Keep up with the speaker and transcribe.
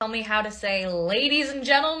Tell me how to say ladies and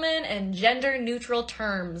gentlemen in gender neutral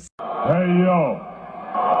terms. Hey yo.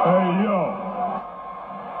 Hey yo.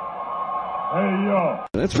 Hey yo.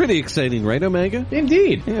 That's pretty exciting, right, Omega?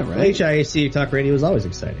 Indeed. Yeah, right. HIAC Talk Radio is always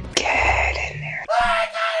exciting. Get in there.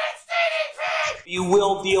 You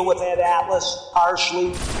will deal with Ed Atlas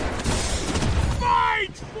harshly.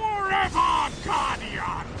 Fight forever,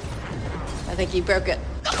 Guardian. I think he broke it.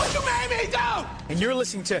 That's what you made me do! And you're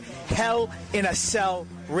listening to Hell in a Cell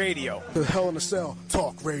Radio. The Hell in a Cell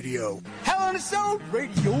Talk Radio. Hell in a Cell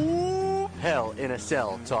Radio. Hell in a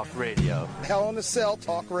Cell Talk Radio. Hell in a Cell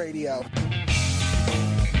Talk Radio.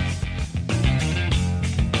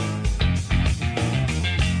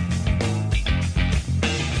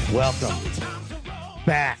 Welcome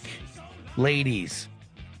back, ladies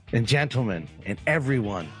and gentlemen, and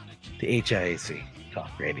everyone to HIAC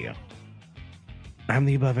Talk Radio. I'm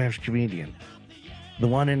the above average comedian. The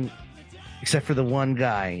one in, except for the one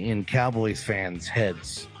guy in Cowboys fans'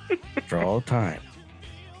 heads for all time.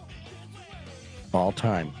 All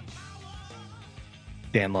time.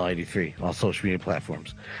 Dan Law 83, all social media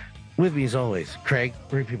platforms. With me as always, Craig,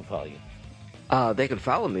 where do people follow you? They can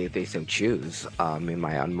follow me if they so choose in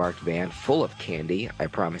my unmarked van full of candy, I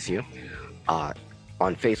promise you. On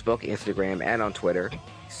Facebook, Instagram, and on Twitter,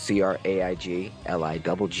 CraigLiggeons.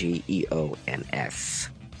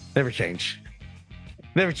 Never change.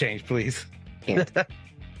 Never change, please. Can't.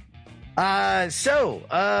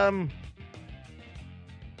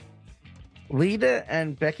 Lita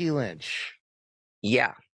and Becky Lynch.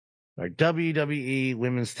 Yeah. Are WWE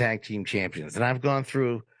Women's Tag Team Champions. And I've gone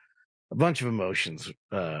through a bunch of emotions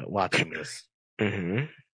watching this. Mm-hmm.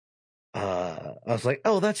 I was like,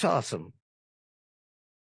 oh, that's awesome.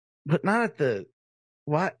 But not at the...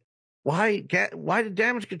 Why did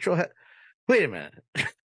Damage Control wait a minute.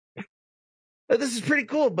 This is pretty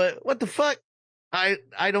cool, but what the fuck? I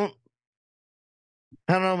don't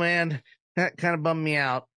know, man. That kind of bummed me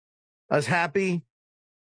out. I was happy.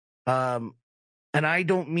 And I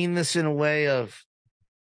don't mean this in a way of,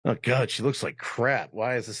 oh God, she looks like crap.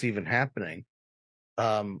 Why is this even happening?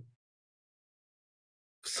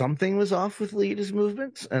 Something was off with Lita's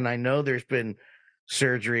movements, and I know there's been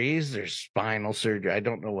surgeries. There's spinal surgery. I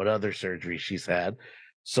don't know what other surgery she's had,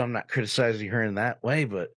 so I'm not criticizing her in that way,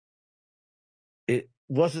 but it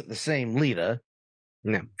wasn't the same Lita.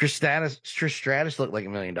 No. Trish Stratus looked like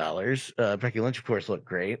 $1 million. Becky Lynch, of course, looked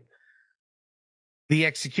great. The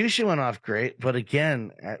execution went off great, but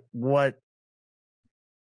again, why?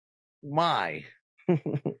 Why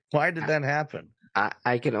did that happen?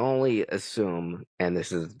 I can only assume, and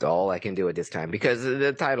this is all I can do at this time, because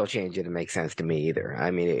the title change didn't make sense to me either.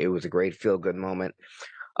 I mean, it was a great feel-good moment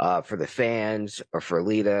for the fans, or for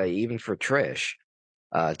Lita, even for Trish,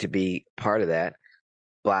 to be part of that.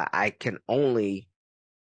 But I can only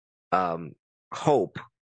hope,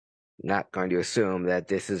 not going to assume, that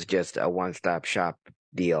this is just a one-stop shop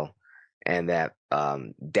deal, and that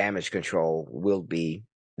Damage Control will be...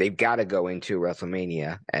 They've got to go into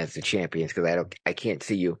WrestleMania as the champions, because I can't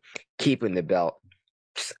see you keeping the belts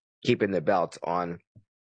on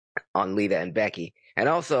Lita and Becky. And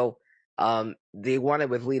also, they won it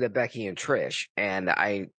with Lita, Becky, and Trish. And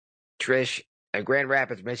Trish, Grand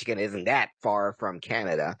Rapids, Michigan isn't that far from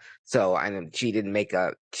Canada, so she didn't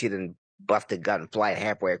bust a gut and fly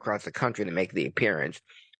halfway across the country to make the appearance.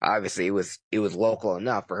 Obviously, it was local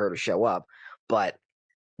enough for her to show up, but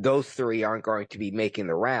those three aren't going to be making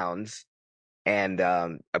the rounds and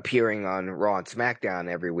appearing on Raw and SmackDown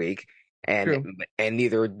every week, and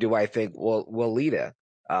neither do I think will Lita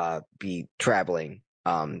be traveling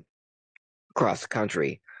across the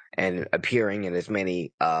country and appearing in as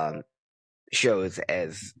many shows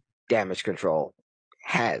as Damage Control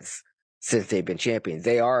has since they've been champions.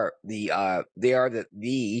 They're the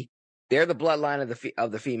bloodline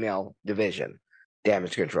of the female division,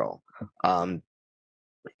 Damage Control.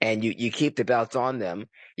 And you keep the belts on them.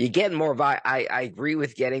 You get more. I agree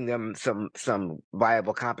with getting them some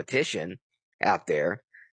viable competition out there,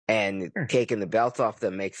 and taking the belts off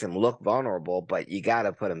them makes them look vulnerable. But you got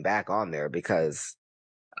to put them back on there, because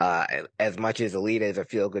as much as Alita is a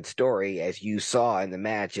feel good story, as you saw in the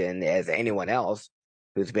match, and as anyone else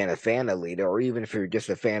who's been a fan of Lita, or even if you're just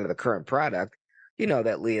a fan of the current product, you know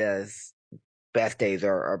that Lita's best days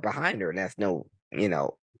are behind her, and that's no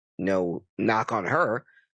knock on her.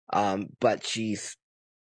 But she's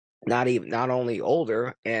not only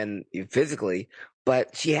older and physically,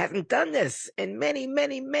 but she hasn't done this in many,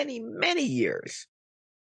 many, many, many years.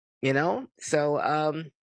 So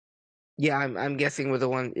yeah, I'm guessing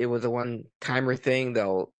it was a one timer thing.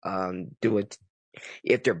 They'll do it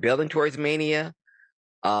if they're building towards Mania.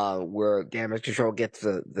 where Damage Control gets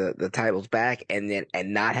the titles back and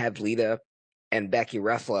not have Lita and Becky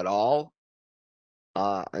wrestle at all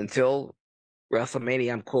until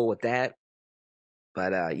WrestleMania. I'm cool with that.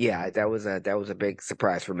 But yeah, that was a big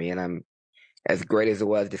surprise for me, and I'm as great as it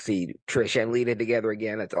was to see Trish and Lita together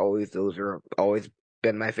again. Those are always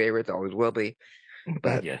been my favorites, always will be.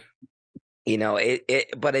 But yeah,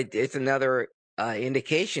 it's another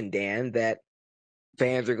indication, Dan, that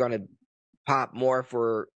fans are going to pop more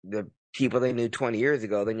for the people they knew 20 years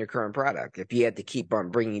ago than your current product. If you had to keep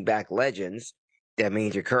on bringing back legends, that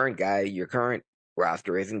means your current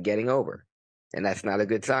roster isn't getting over, and that's not a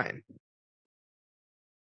good sign.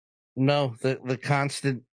 No, the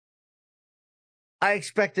constant. I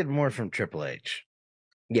expected more from Triple H.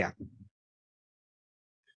 Yeah.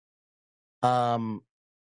 I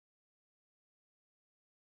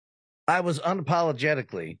was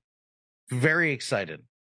unapologetically very excited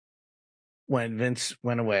when Vince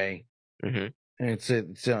went away. Mm-hmm. And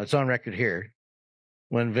it's on record here.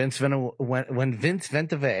 When Vince went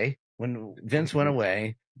away,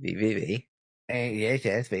 VVV.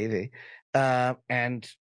 Yes, VV. And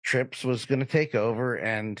Trips was going to take over,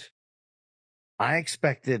 and I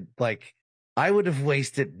expected, like, I would have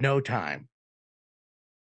wasted no time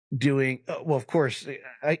doing. Well, of course,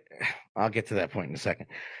 I'll get to that point in a second.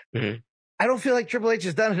 Mm-hmm. I don't feel like Triple H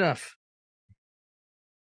has done enough.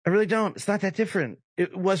 I really don't. It's not that different.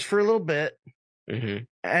 It was for a little bit. Mm-hmm.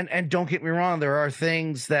 And don't get me wrong, there are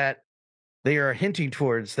things that they are hinting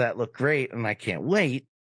towards that look great, and I can't wait.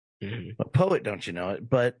 Mm-hmm. A poet, don't you know it?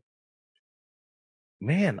 But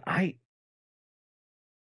man, I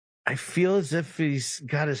feel as if he's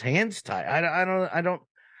got his hands tied. I don't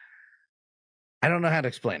know how to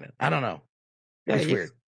explain it. I don't know. It's weird.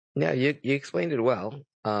 Yeah, you explained it well.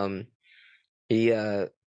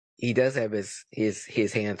 He does have his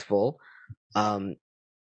hands full.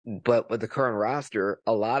 But with the current roster,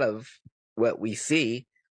 a lot of what we see,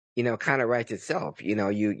 kind of writes itself.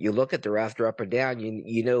 You look at the roster up or down,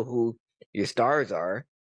 you know who your stars are,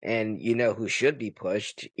 and you know who should be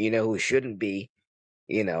pushed, who shouldn't be,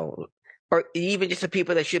 or even just the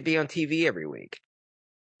people that should be on TV every week,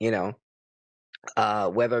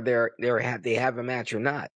 whether they have a match or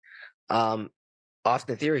not.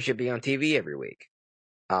 Austin Theory should be on TV every week.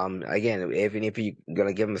 Again, even if you're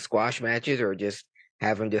gonna give him squash matches or just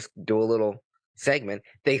have him just do a little segment,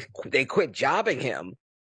 they quit jobbing him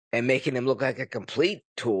and making him look like a complete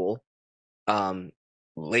tool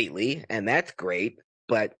lately, and that's great.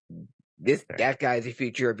 But that guy's the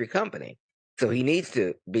future of your company, so he needs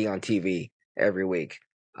to be on TV every week.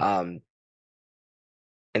 And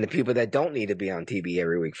the people that don't need to be on TV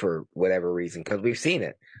every week for whatever reason, because we've seen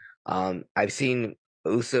it. I've seen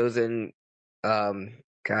Usos and I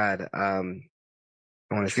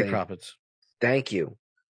want to say Street Profits. Thank you.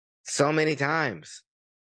 So many times.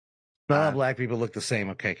 Not all black people look the same.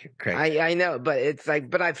 Okay, Craig. I know, but it's like,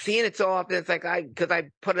 but I've seen it so often. It's like because I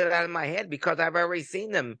put it out of my head because I've already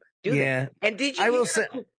seen them do that. And did you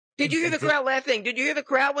hear the crowd laughing? Did you hear the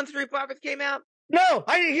crowd when Street Profits came out? No,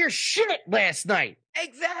 I didn't hear shit last night.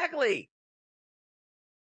 Exactly.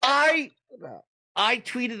 I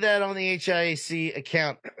tweeted that on the HIAC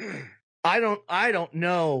account. I don't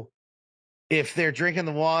know if they're drinking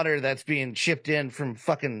the water that's being shipped in from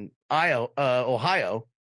fucking Ohio.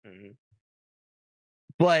 Mm-hmm.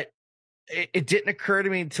 But it didn't occur to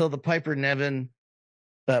me until the Piper Niven,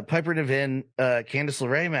 Candice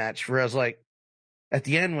LeRae match, where I was like, at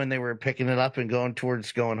the end when they were picking it up and going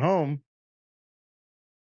towards going home,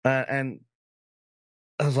 and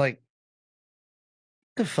I was like,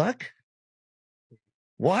 the fuck?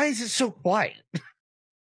 Why is it so quiet?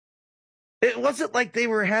 It wasn't like they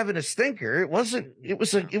were having a stinker. It was a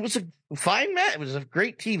fine match. It was a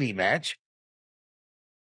great TV match.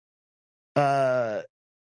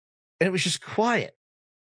 It was just quiet.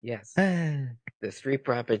 Yes. The Street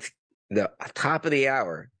Profits, the top of the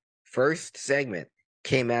hour, first segment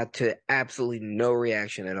came out to absolutely no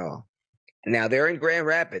reaction at all. Now they're in Grand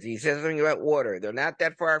Rapids. He says something about water. They're not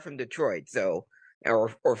that far from Detroit, so or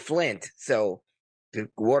Flint. So the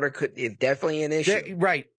water is definitely an issue.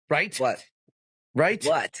 Right. But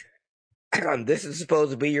this is supposed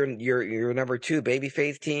to be your number 2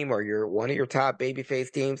 babyface team or one of your top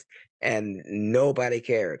babyface teams, and nobody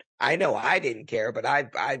cared. I know I didn't care, but I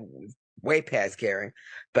was way past caring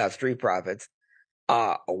about Street Profits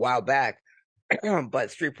a while back.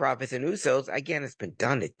 But Street Profits and Usos, again, it's been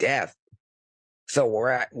done to death. So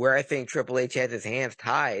where I think Triple H has his hands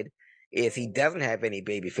tied is he doesn't have any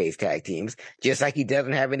babyface tag teams, just like he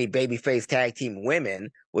doesn't have any babyface tag team women,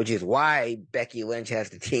 which is why Becky Lynch has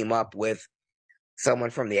to team up with someone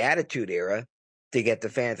from the Attitude Era to get the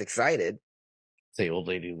fans excited. Say old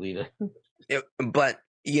lady Lita. But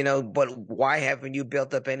why haven't you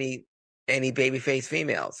built up any babyface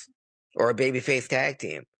females or a babyface tag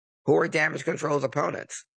team? Who are Damage Control's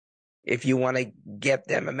opponents? If you want to get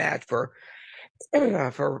them a match for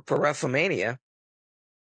WrestleMania,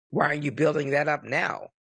 why aren't you building that up now?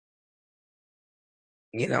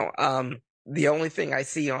 The only thing I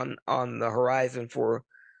see on the horizon for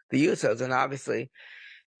the Usos, and obviously,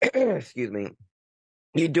 excuse me,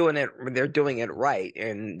 they're doing it right,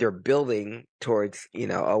 and they're building towards,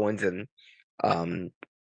 Owens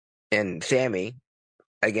and Sammy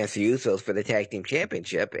against the Usos for the tag team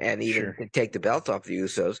championship, and even to take the belts off the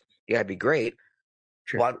Usos. Yeah, that'd be great.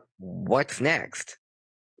 Sure. But what's next?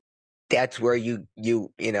 That's where you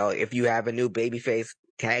if you have a new babyface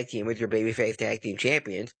tag team with your babyface tag team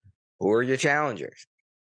champions, who are your challengers?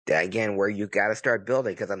 That, again, where you got to start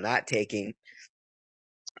building, because I'm not taking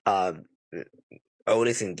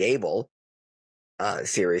Otis and Gable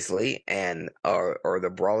seriously, or the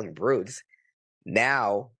Brawling Brutes.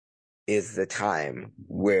 Now is the time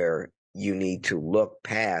where you need to look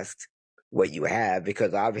past what you have,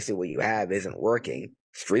 because obviously what you have isn't working.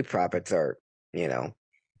 Street Profits are, right?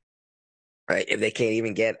 If they can't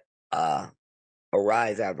even get a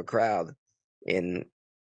rise out of a crowd in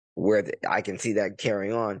where I can see that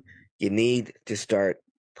carrying on, you need to start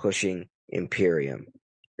pushing Imperium.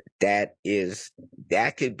 That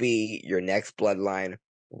could be your next bloodline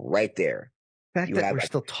right there. The fact that we're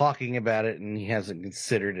still talking about it and he hasn't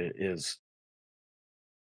considered it is,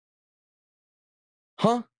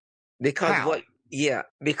 because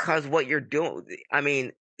what you're doing, I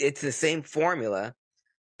mean, it's the same formula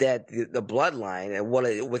that the bloodline and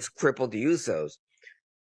what's crippled the Usos.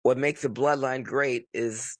 What makes the bloodline great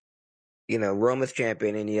is, Roman's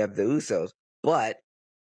champion and you have the Usos, but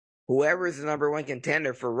whoever is the number one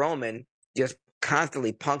contender for Roman just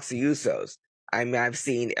constantly punks the Usos. I mean, I've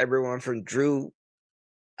seen everyone from Drew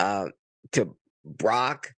to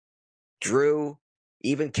Brock, Drew,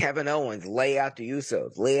 even Kevin Owens lay out the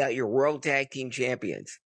Usos, lay out your World Tag Team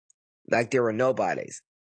Champions like they were nobodies.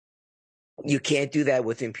 You can't do that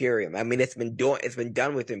with Imperium. I mean, it's been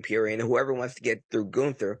done with Imperium. Whoever wants to get through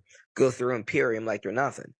Gunther, go through Imperium like they're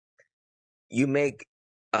nothing. You make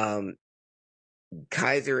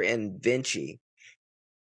Kaiser and Vinci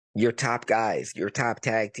your top guys, your top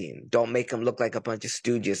tag team. Don't make them look like a bunch of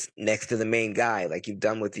stooges next to the main guy like you've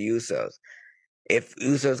done with the Usos. If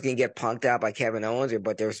Usos can get punked out by Kevin Owens,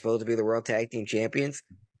 but they're supposed to be the World Tag Team Champions,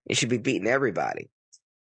 you should be beating everybody.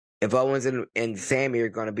 If Owens and Sammy are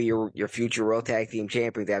going to be your future World Tag Team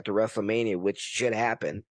Champions after WrestleMania, which should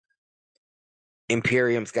happen,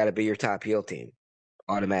 Imperium's got to be your top heel team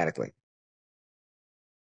automatically.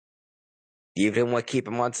 You even want to keep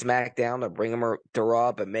them on SmackDown or bring them to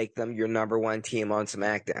Raw, but make them your number one team on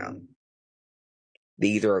SmackDown.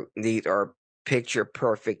 These are picture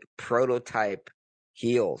perfect prototype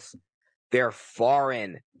heels. They're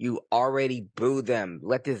foreign. You already boo them.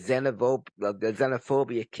 Let the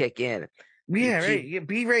xenophobia kick in. Yeah, right.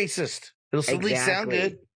 Be racist. It'll at least sound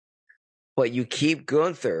good. But you keep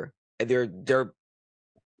Gunther, and they're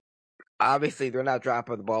obviously they're not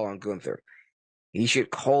dropping the ball on Gunther. He should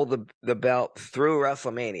hold the belt through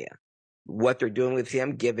WrestleMania. What they're doing with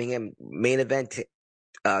him, giving him main event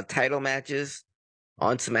title matches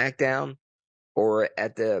on SmackDown or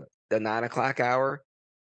at the 9 o'clock hour,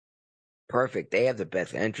 perfect. They have the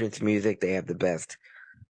best entrance music. They have the best,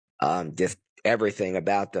 just everything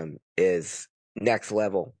about them is next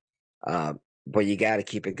level. But you got to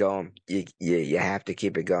keep it going. You have to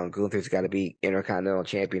keep it going. Gunther's got to be Intercontinental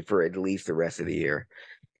Champion for at least the rest of the year.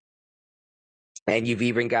 And you've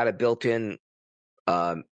even got a built-in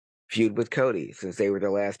feud with Cody, since they were the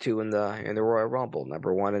last two in the Royal Rumble,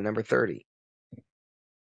 number 1 and number 30.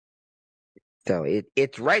 So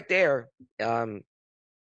it's right there.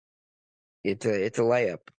 It's a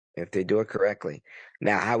layup if they do it correctly.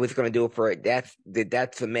 Now, how he's going to do it for it, that's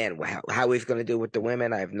the men. How he's going to do it with the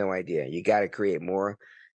women, I have no idea. You got to create more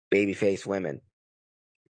babyface women.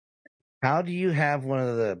 How do you have one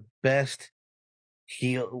of the best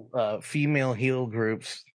female heel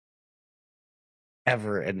groups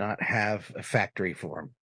ever and not have a factory for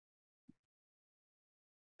them?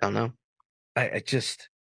 Don't know. I just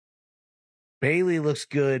Bayley looks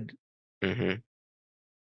good. Mm-hmm.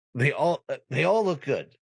 They all look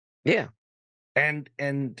good. Yeah. And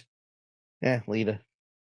Lita.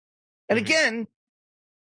 And again,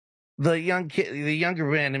 the younger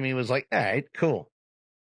man in me was like, all right, cool.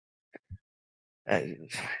 And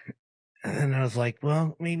then I was like,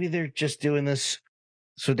 well, maybe they're just doing this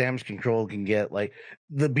so Damage Control can get like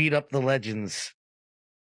the beat up the legends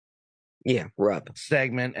Yeah, rub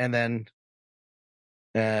segment, and then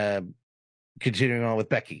continuing on with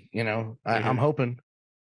Becky. I'm hoping.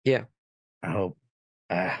 Yeah, I hope.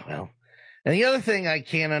 Well, and the other thing I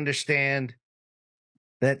can't understand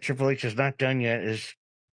that Triple H has not done yet is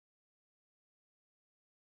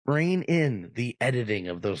rein in the editing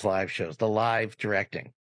of those live shows, the live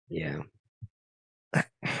directing. Yeah.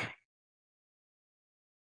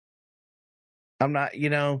 I'm not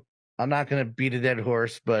going to beat a dead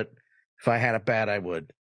horse, but if I had a bat, I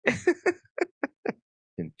would.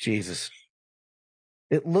 And Jesus,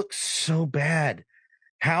 it looks so bad.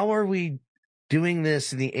 How are we doing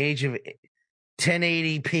this in the age of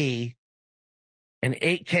 1080p and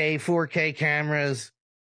 8K, 4K cameras?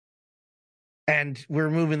 And we're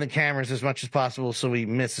moving the cameras as much as possible so we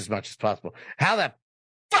miss as much as possible. How the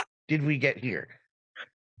fuck did we get here?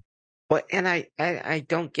 Well, and I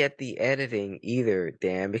don't get the editing either,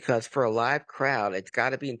 Dan, because for a live crowd, it's got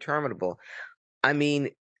to be interminable. I mean,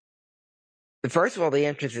 first of all, the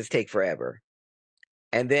entrances take forever.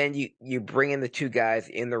 And then you bring in the two guys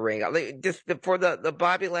in the ring. Just for the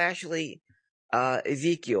Bobby Lashley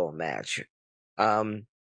Ezekiel match,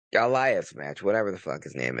 Elias match, whatever the fuck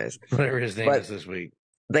his name is. Whatever his name is this week.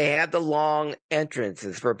 They have the long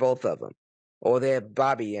entrances for both of them. Or they have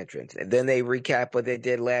Bobby entrance. And then they recap what they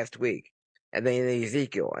did last week. And then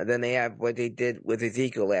Ezekiel. And then they have what they did with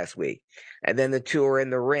Ezekiel last week. And then the two are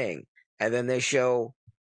in the ring. And then they show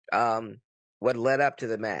what led up to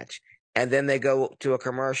the match. And then they go to a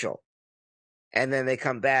commercial. And then they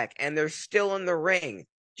come back. And they're still in the ring,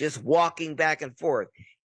 just walking back and forth.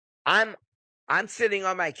 I'm sitting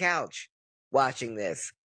on my couch watching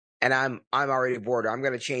this. And I'm already bored. I'm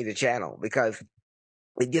going to change the channel because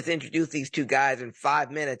they just introduced these two guys in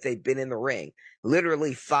 5 minutes. They've been in the ring.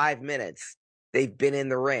 Literally 5 minutes. They've been in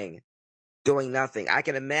the ring doing nothing. I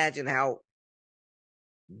can imagine how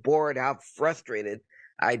bored, how frustrated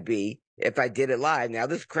I'd be if I did it live. Now,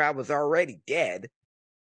 this crowd was already dead,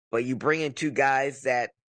 but you bring in two guys that,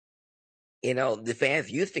 the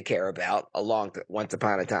fans used to care about once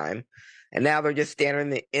upon a time. And now they're just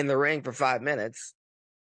standing in the ring for 5 minutes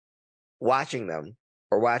watching them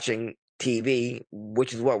or watching TV,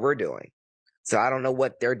 which is what we're doing. So I don't know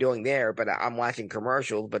what they're doing there, but I'm watching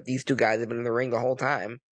commercials, but these two guys have been in the ring the whole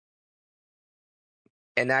time.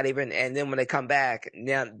 And then when they come back,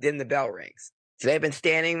 then the bell rings. So they've been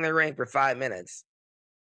standing in the ring for 5 minutes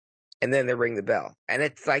and then they ring the bell. And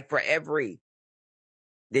it's like they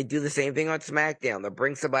do the same thing on SmackDown. They'll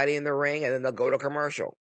bring somebody in the ring and then they'll go to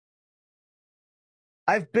commercial.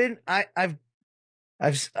 I've had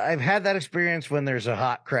that experience when there's a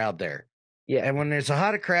hot crowd there. Yeah. And when there's a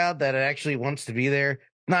hot crowd that actually wants to be there,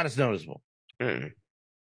 not as noticeable. Mm.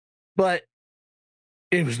 But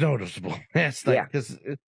it was noticeable. That's because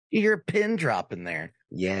you hear a pin drop in there.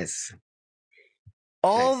 Yes.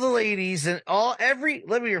 All the ladies and let me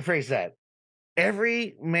rephrase that.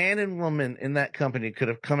 Every man and woman in that company could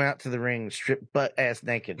have come out to the ring stripped butt ass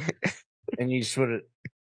naked. And you just would have.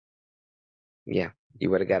 Yeah. You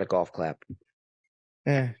would have got a golf clap.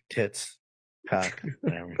 Tits, cock,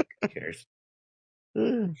 whatever. Who cares?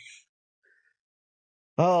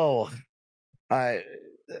 Oh, I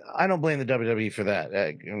don't blame the WWE for that.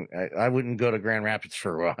 I wouldn't go to Grand Rapids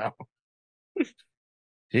for a while.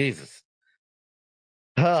 Jesus.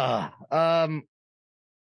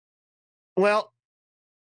 Well,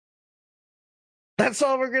 that's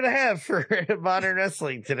all we're gonna have for Modern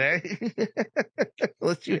Wrestling today.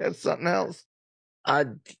 Unless you have something else.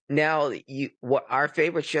 Now our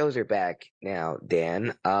favorite shows are back now,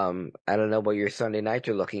 Dan. I don't know what your Sunday nights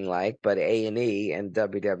are looking like, but A&E and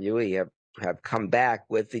WWE have come back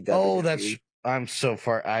with the WWE I'm so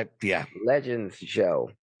far. Legends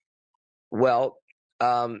show. Well,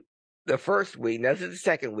 the first week, this is the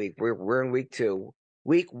second week. We're in week 2.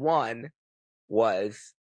 Week 1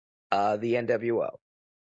 was the NWO.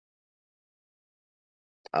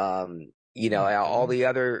 All the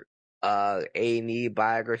other A&E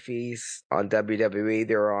biographies on WWE,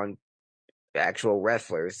 they're on actual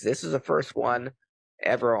wrestlers. This is the first one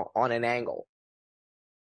ever on an angle.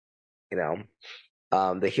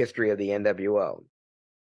 The history of the NWO.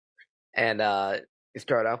 And you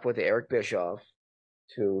start off with Eric Bischoff,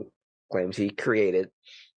 who claims he created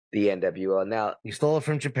the NWO. Now, he stole it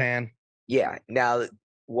from Japan. Yeah. Now,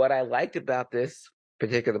 what I liked about this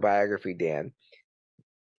particular biography, Dan,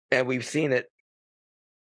 and we've seen it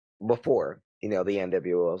before, the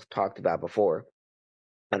NWO was talked about before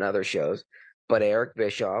on other shows, but Eric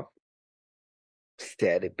Bischoff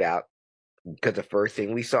said because the first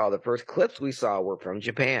clips we saw were from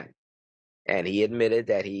Japan. And he admitted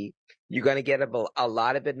that you're going to get a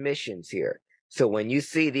lot of admissions here. So when you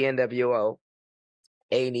see the NWO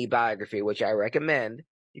A&E biography, which I recommend,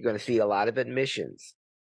 you're going to see a lot of admissions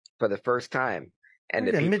for the first time. And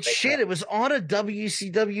shit, it was on a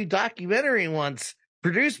WCW documentary once,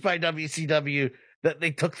 produced by WCW, that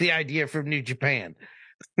they took the idea from New Japan.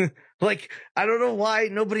 Like, I don't know why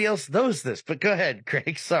nobody else knows this, but go ahead,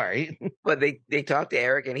 Craig. Sorry. But they talked to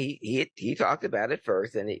Eric, and he talked about it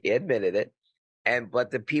first, and he admitted it.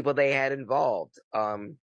 But the people they had involved,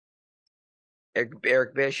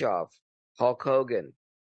 Eric Bischoff, Hulk Hogan,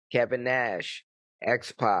 Kevin Nash,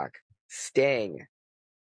 X-Pac, Sting,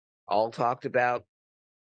 all talked about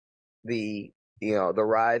the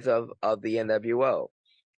rise of the NWO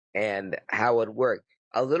and how it worked.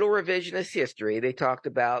 A little revisionist history. They talked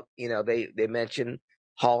about, they mentioned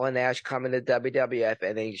Hall and Nash coming to WWF,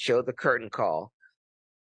 and they showed the curtain call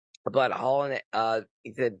about Hall and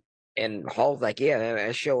he said, and Hall's like, yeah, and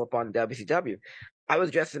I show up on WCW. I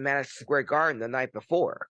was dressed in Madison Square Garden the night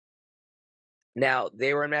before. Now,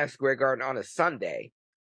 they were in Madison Square Garden on a Sunday,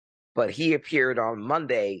 but he appeared on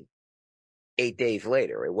Monday 8 days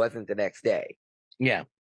later. It wasn't the next day. Yeah.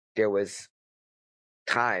 There was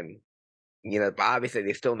time. Obviously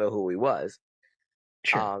they still know who he was.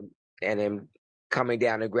 Sure. And him coming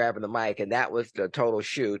down and grabbing the mic, and that was the total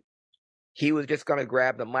shoot. He was just going to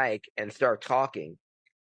grab the mic and start talking.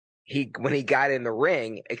 When he got in the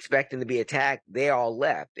ring, expecting to be attacked, they all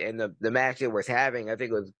left. And the match they was having, I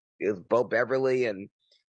think it was Bo Beverly and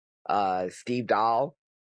Steve Dahl.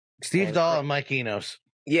 And Mike Enos.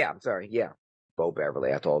 Yeah, I'm sorry. Yeah. Bo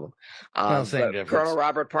Beverly, I told him. Same difference. Colonel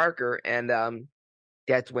Robert Parker, and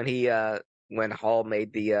that's when when Hall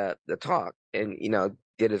made the talk and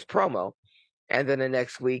did his promo, and then the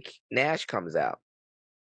next week Nash comes out,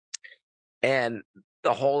 and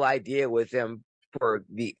the whole idea was them for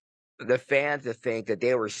the fans to think that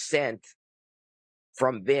they were sent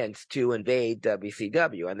from Vince to invade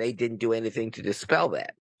WCW, and they didn't do anything to dispel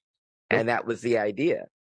that, and that was the idea,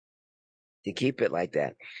 to keep it like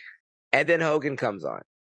that. And then Hogan comes on,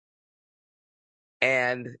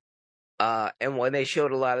 and when they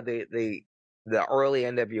showed a lot of the early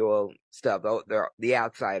NWO stuff, the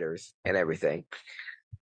outsiders and everything,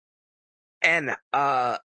 and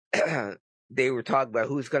they were talking about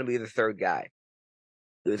who's going to be the third guy,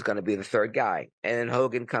 and then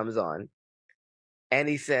Hogan comes on, and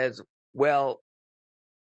he says, well,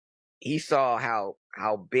 he saw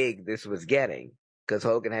how big this was getting, because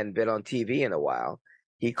Hogan hadn't been on TV in a while.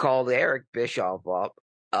 He called Eric Bischoff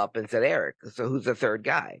up and said, Eric, so who's the third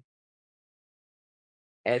guy?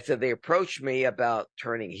 And so they approached me about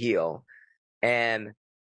turning heel, and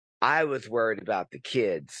I was worried about the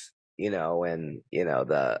kids, and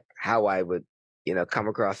how I would, come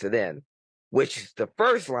across it then, which is the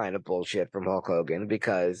first line of bullshit from Hulk Hogan,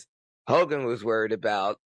 because Hogan was worried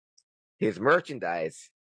about his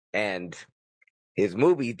merchandise and his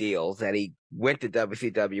movie deals that he went to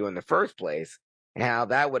WCW in the first place, and how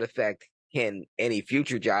that would affect any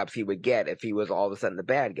future jobs he would get if he was all of a sudden the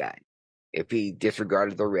bad guy, if he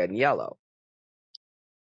disregarded the red and yellow.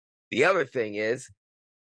 The other thing is,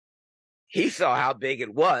 he saw how big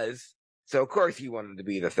it was, so of course he wanted to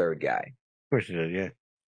be the third guy. Of course he did, yeah.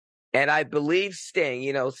 And I believe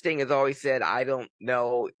Sting, Sting has always said, I don't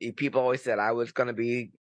know, people always said I was going to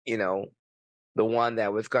be, the one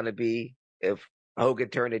that was going to be, if Hogan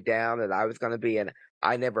turned it down, that I was going to be, and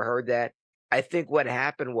I never heard that. I think what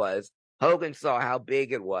happened was, Hogan saw how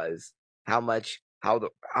big it was, how much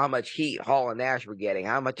heat Hall and Nash were getting,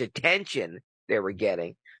 how much attention they were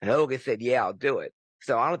getting, and Hogan said, "Yeah, I'll do it."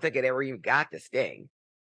 So I don't think it ever even got to Sting,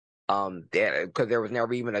 because there was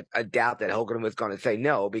never even a doubt that Hogan was going to say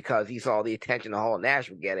no, because he saw the attention Hall and Nash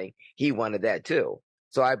were getting. He wanted that too.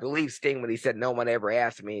 So I believe Sting when he said, "No one ever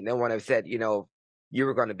asked me, no one ever said, you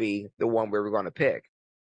were going to be the one we were going to pick."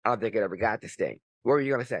 I don't think it ever got to Sting. What were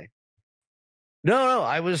you going to say? No,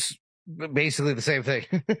 I was basically the same thing.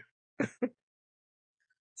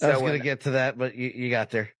 I was going to get to that, but you got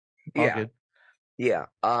there. All good. Yeah.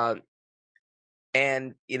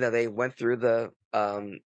 And, they went through the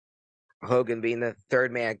Hogan being the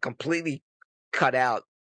third man, completely cut out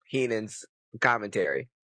Heenan's commentary.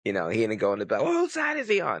 Heenan going about, well, whose side is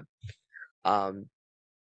he on? And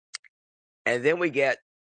then we get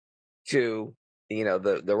to,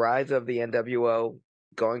 the rise of the NWO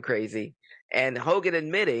going crazy, and Hogan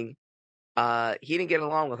admitting he didn't get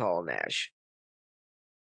along with Hall and Nash.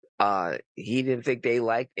 He didn't think they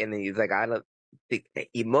liked, and he's like, I don't think,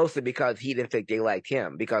 mostly because he didn't think they liked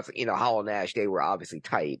him, because, Hall and Nash, they were obviously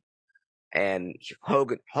tight, and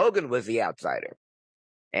Hogan was the outsider,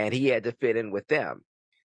 and he had to fit in with them.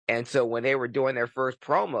 And so when they were doing their first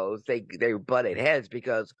promos, they butted heads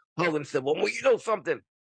because Hogan said, well, you know something.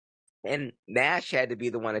 And Nash had to be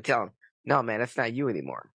the one to tell him, no, man, that's not you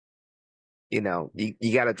anymore. You know,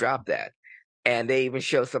 you got to drop that. And they even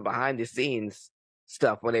show some behind the scenes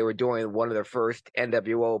stuff when they were doing one of their first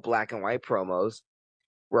NWO black and white promos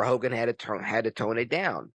where Hogan had to tone it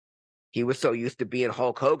down. He was so used to being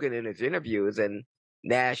Hulk Hogan in his interviews, and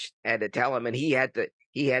Nash had to tell him, and he had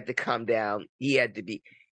to come down. He had to be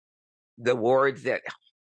the words that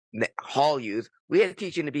Hall used. We had to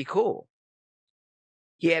teach him to be cool.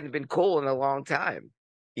 He hadn't been cool in a long time.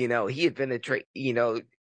 You know, he had been you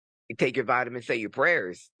take your vitamins, say your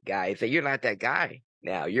prayers, guy. Say you're not that guy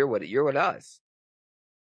now. You're with us.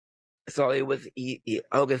 So it was.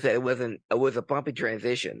 Hogan said it was a bumpy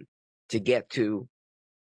transition to get to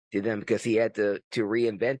them because he had to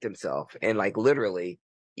reinvent himself, and like literally,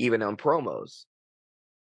 even on promos,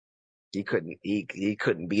 he couldn't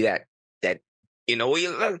be that. You know,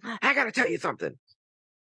 I got to tell you something.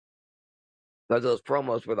 Because those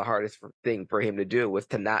promos were the hardest thing for him to do, was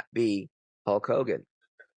to not be Hulk Hogan.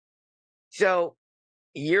 So,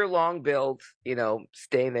 year-long build, you know,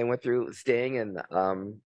 Sting, they went through Sting and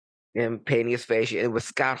him painting his face. It was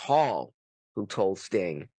Scott Hall who told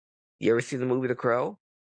Sting. You ever see the movie The Crow?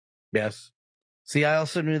 Yes. See, I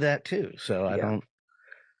also knew that too, so I don't.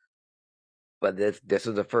 But this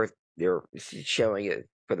was the first, they're showing it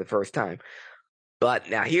for the first time. But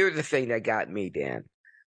now here's the thing that got me, Dan.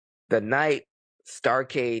 The night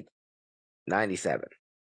Starrcade 97.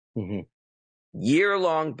 Mm-hmm.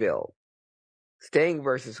 Year-long build. Sting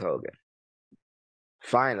versus Hogan.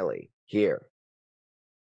 Finally, here.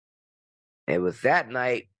 It was that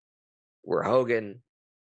night where Hogan,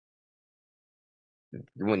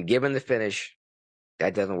 when given the finish,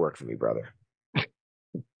 that doesn't work for me, brother.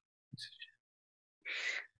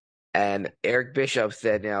 And Eric Bischoff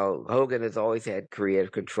said, now, Hogan has always had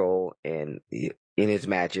creative control in his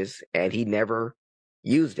matches, and he never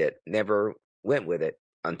used it, never went with it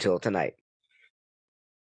until tonight.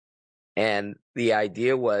 And the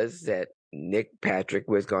idea was that Nick Patrick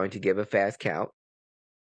was going to give a fast count,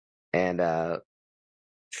 and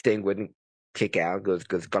Sting wouldn't kick out because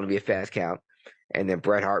it's going to be a fast count. And then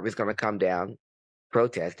Bret Hart was going to come down,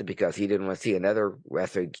 protest it because he didn't want to see another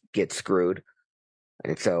wrestler get screwed.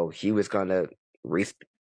 And so he was going to,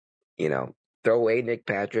 throw away Nick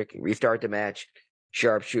Patrick, restart the match,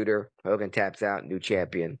 sharpshooter, Hogan taps out, new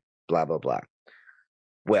champion, blah, blah, blah.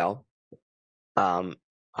 Well,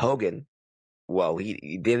 Hogan,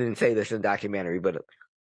 he didn't say this in the documentary, but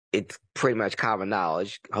it's pretty much common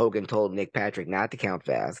knowledge. Hogan told Nick Patrick not to count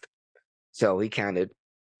fast. So he counted.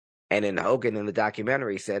 And then Hogan in the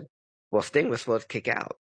documentary said, well, Sting was supposed to kick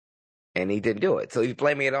out. And he didn't do it. So he's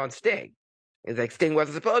blaming it on Sting. It's like Sting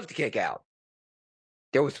wasn't supposed to kick out.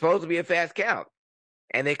 There was supposed to be a fast count.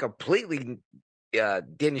 And they completely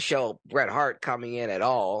didn't show Bret Hart coming in at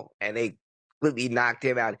all. And they completely knocked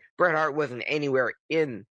him out. Bret Hart wasn't anywhere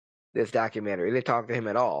in this documentary. They didn't talk to him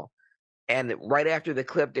at all. And right after the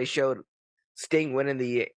clip, they showed Sting winning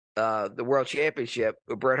the World Championship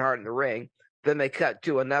with Bret Hart in the ring. Then they cut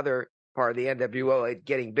to another part of the NWO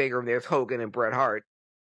getting bigger. And there's Hogan and Bret Hart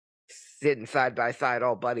sitting side by side,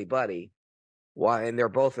 all buddy. And they're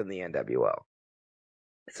both in the NWO.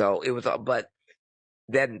 So it was, but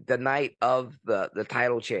then the night of the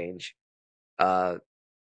title change, Hogan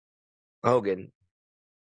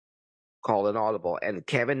called an audible, and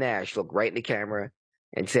Kevin Nash looked right in the camera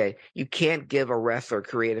and said, you can't give a wrestler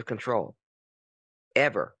creative control.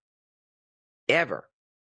 Ever.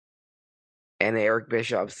 And Eric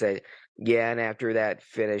Bischoff said, yeah, and after that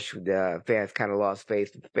finish, the fans kind of lost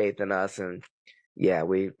faith in us, and yeah,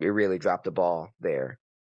 we really dropped the ball there.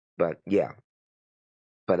 But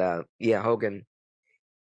Hogan,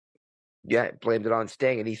 blamed it on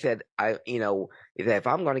Sting, and he said, if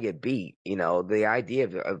I'm going to get beat, the idea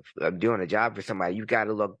of doing a job for somebody, you've got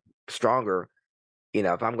to look stronger.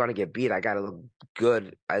 If I'm going to get beat, I got to look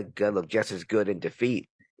good. I got to look just as good in defeat,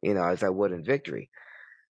 as I would in victory.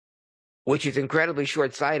 Which is incredibly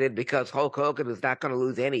short-sighted because Hulk Hogan is not going to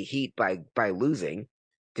lose any heat by losing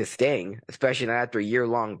to Sting, especially not after a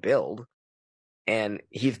year-long build. And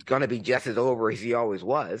he's going to be just as over as he always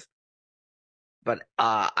was. But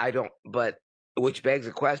which begs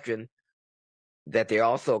the question that they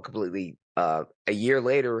also completely, a year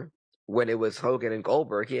later, when it was Hogan and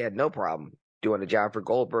Goldberg, he had no problem doing a job for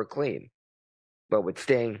Goldberg clean. But with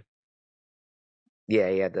Sting, he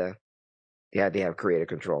had to have creative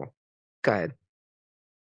control. Go ahead.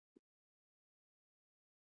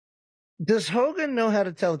 Does Hogan know how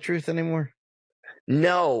to tell the truth anymore?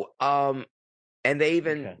 No. And they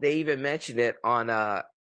even mentioned it on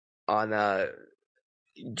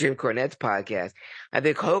Jim Cornette's podcast. I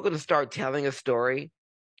think Hogan will start telling a story,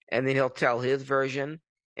 and then he'll tell his version.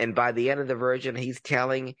 And by the end of the version, he's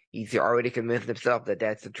already convinced himself that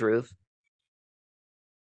that's the truth.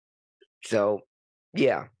 So,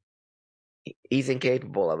 yeah, he's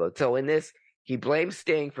incapable of it. So in this, he blames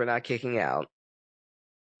Sting for not kicking out.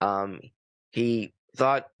 He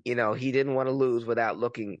thought, he didn't want to lose without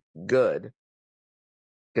looking good.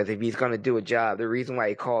 Because if he's going to do a job, the reason why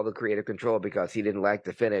he called the creative control because he didn't like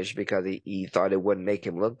the finish because he thought it wouldn't make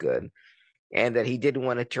him look good. And that he didn't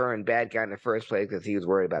want to turn bad guy in the first place because he was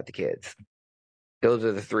worried about the kids. Those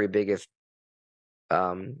are the three biggest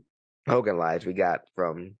Hogan lies we got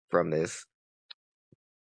from this.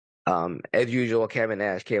 As usual, Kevin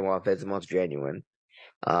Nash came off as the most genuine.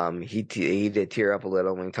 He did tear up a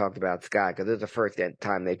little when he talked about Scott because this is the first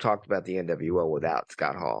time they talked about the NWO without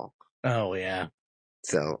Scott Hall. Oh, yeah.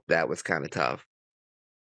 So that was kind of tough.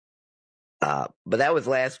 But that was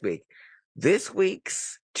last week. This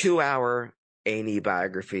week's 2-hour A&E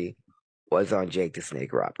biography was on Jake the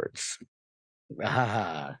Snake Roberts.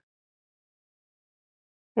 Well,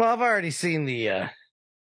 I've already seen the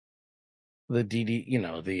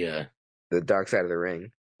DD, the Dark Side of the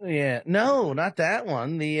Ring. Yeah, no, not that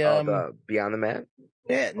one. The Beyond the Mat.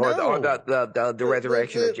 Yeah, no, or the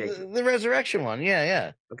Resurrection of Jake. The Resurrection one.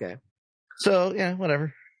 Yeah. Okay. So yeah,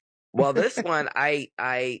 whatever. Well, this one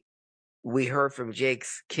we heard from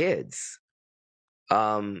Jake's kids.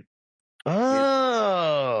 Oh,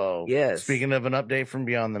 yes. Speaking of an update from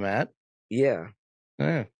Beyond the Mat. Yeah.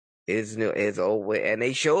 Yeah. His old way, and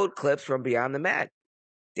they showed clips from Beyond the Mat,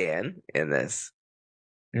 Dan, in this.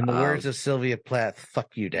 In the words of Sylvia Plath,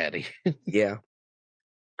 "Fuck you, Daddy." Yeah.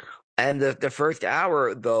 And the first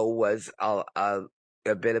hour though was a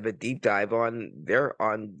bit of a deep dive on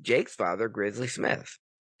Jake's father, Grizzly Smith.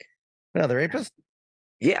 No, the rapist.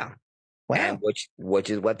 Yeah. Wow. And which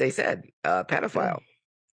is what they said, pedophile.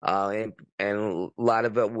 And a lot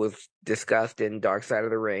of it was discussed in Dark Side of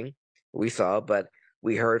the Ring. We saw, but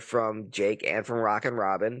we heard from Jake and from Rockin'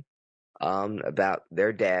 Robin about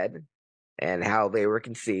their dad and how they were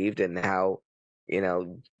conceived and how,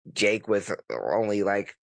 Jake was only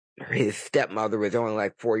his stepmother was only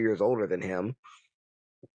 4 years older than him.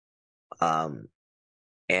 And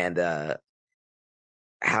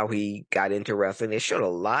how he got into wrestling. They showed a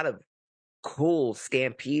lot of cool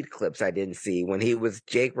Stampede clips I didn't see when he was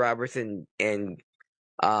Jake Robertson and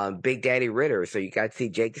Big Daddy Ritter. So you got to see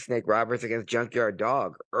Jake the Snake Roberts against Junkyard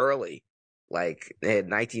Dog early, they had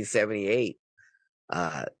 1978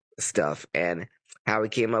 stuff, and how he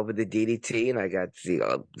came up with the DDT. And I got to see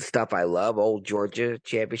stuff I love, old Georgia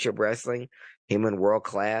Championship Wrestling, him in World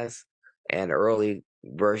Class, and early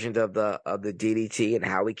versions of the DDT and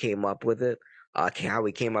how he came up with it, how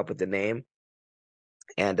he came up with the name,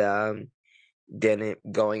 and then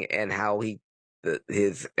going and how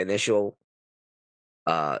his initial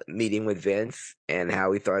meeting with Vince and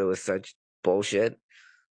how he thought it was such bullshit.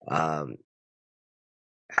 This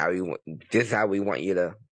is how we want you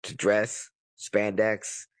to dress: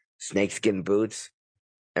 spandex, snakeskin boots,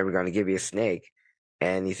 and we're going to give you a snake.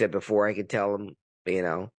 And he said before I could tell him,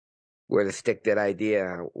 where to stick that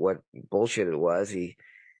idea, what bullshit it was, he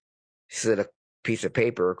slid a piece of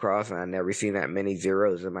paper across, and I'd never seen that many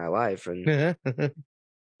zeros in my life, and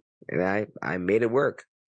and I made it work.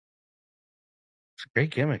 It's a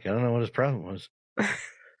great gimmick. I don't know what his problem was.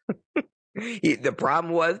 The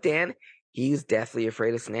problem was, Dan, he's deathly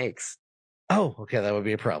afraid of snakes. Oh, okay, that would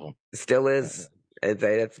be a problem. Still is. He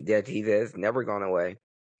is never gone away.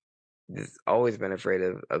 He's always been afraid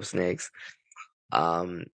of snakes.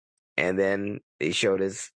 And then he showed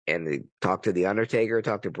they talked to The Undertaker,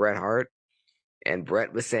 talked to Bret Hart, and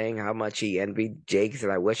Bret was saying how much he envied Jake. He said,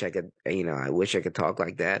 I wish I could talk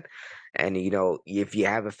like that. And, if you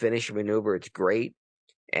have a finisher maneuver, it's great.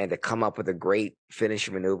 And to come up with a great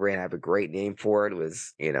finisher maneuver and have a great name for it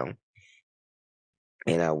was,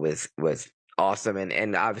 was awesome.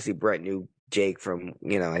 And obviously Bret knew Jake from,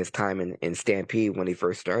 his time in Stampede when he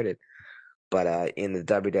first started. But in the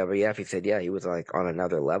WWF, he said, yeah, he was on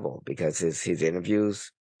another level because his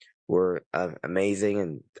interviews were amazing.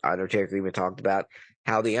 And Undertaker even talked about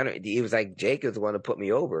how he was like, Jake is the one who put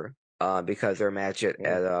me over because their match at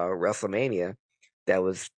WrestleMania, that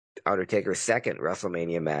was Undertaker's second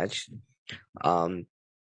WrestleMania match.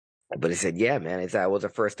 But he said, yeah, man, that was the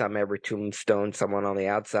first time I ever tombstoned someone on the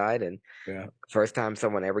outside, and first time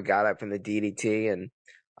someone ever got up from the DDT. And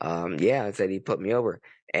I said he put me over.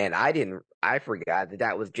 And I forgot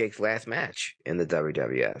that was Jake's last match in the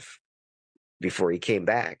WWF before he came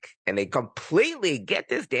back. And they completely, get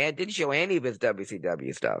this, Dan, didn't show any of his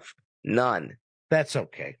WCW stuff. None. That's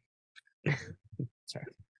okay. Sorry.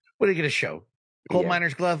 What are you going to show? Coal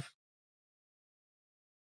Miner's Glove?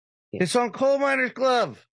 Yeah. It's on Coal Miner's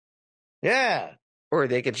Glove. Yeah. Or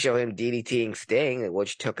they could show him DDTing Sting,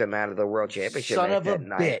 which took him out of the World Championship Son match of a that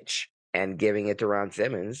night, bitch. and giving it to Ron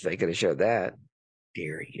Simmons. They could have showed that.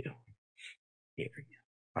 Dare you. Dare you.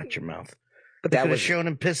 Watch your mouth. But They that could have was shown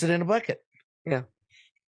him pissing in a bucket. Yeah.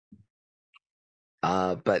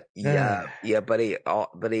 But he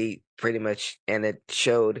pretty much, and it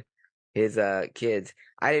showed his kids.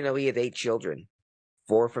 I didn't know he had 8 children,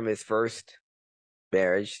 4 from his first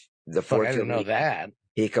marriage. The 4 I didn't know that.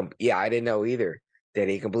 I didn't know either, that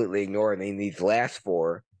he completely ignored. And these last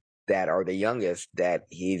 4 that are the youngest that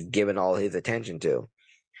he's given all his attention to.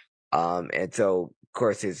 And so of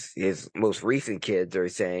course his most recent kids are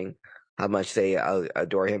saying how much they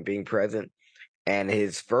adore him being present, and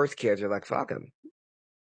his first kids are like, fuck him.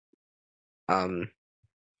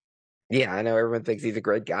 Yeah, I know everyone thinks he's a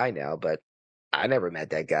great guy now, but I never met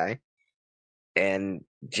that guy. And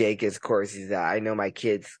Jake is, of course, I know my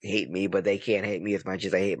kids hate me, but they can't hate me as much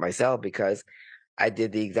as I hate myself because I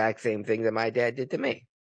did the exact same thing that my dad did to me.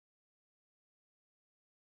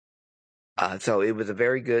 So it was a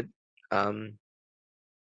very good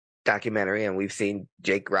documentary, and we've seen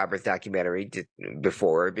Jake Roberts' documentary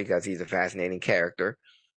before because he's a fascinating character.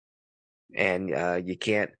 And you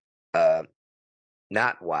can't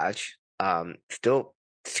not watch. Still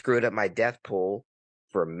screwed up my death pool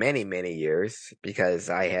for many, many years because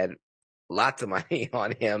I had lots of money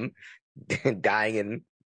on him dying in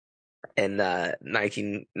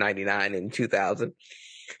 1999 and 2000.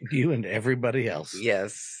 You and everybody else.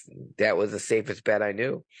 Yes, that was the safest bet I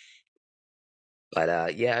knew.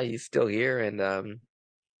 But yeah, he's still here, and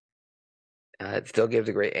it still gives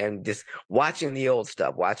a great. And just watching the old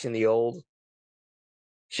stuff, watching the old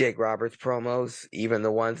Jake Roberts promos, even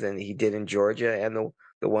the ones that he did in Georgia and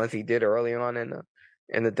the ones he did early on in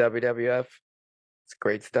the WWF, it's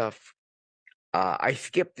great stuff. I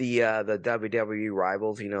skipped the WWE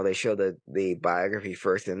Rivals. You know, they show the biography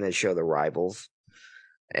first, and then show the Rivals.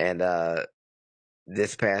 And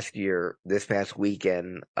this past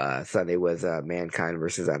weekend, Sunday was Mankind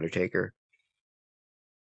versus Undertaker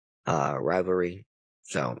rivalry.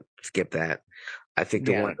 So skip that. I think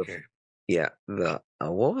the one. Yeah,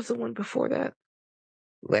 what was the one before that?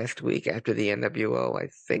 Last week after the NWO, I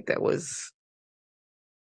think that was.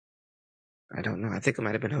 I don't know. I think it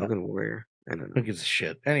might have been Hogan Warrior. I don't know. Who gives a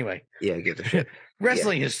shit? Anyway. Yeah, gives a shit.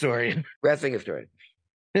 Wrestling historian. Wrestling historian.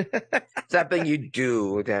 Something you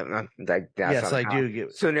do. Yes, I do.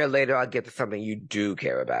 Sooner or later, I'll get to something you do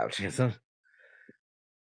care about. Yes, wait,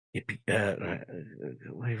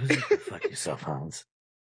 was it? Go fuck yourself, Hans.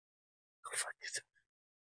 Go fuck yourself.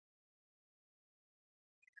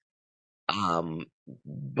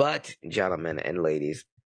 But gentlemen and ladies,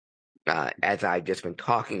 as I've just been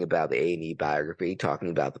talking about the A&E biography, talking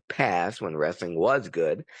about the past when wrestling was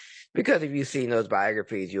good, because if you've seen those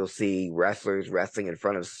biographies, you'll see wrestlers wrestling in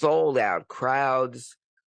front of sold out crowds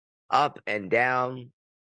up and down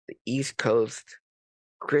the East Coast,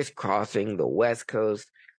 crisscrossing the West Coast,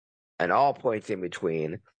 and all points in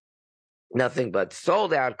between. Nothing but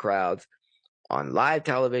sold out crowds on live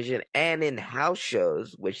television and in house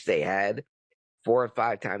shows, which they had 4 or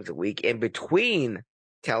 5 times a week in between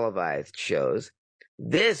televised shows.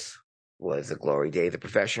 This was the glory days of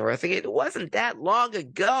professional wrestling. It wasn't that long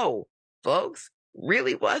ago, folks.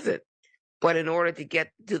 Really wasn't. But in order to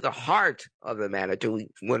get to the heart of the matter,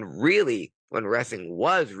 when wrestling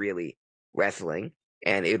was really wrestling,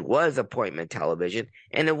 and it was appointment television,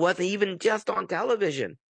 and it wasn't even just on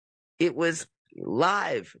television. It was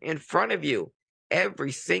live in front of you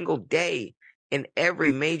every single day in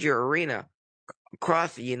every major arena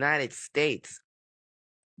across the United States.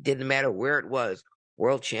 Didn't matter where it was.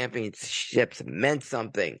 World championships meant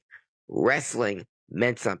something. Wrestling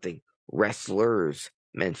meant something. Wrestlers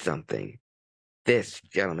meant something. This,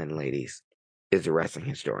 gentlemen and ladies, is a wrestling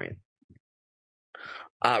historian.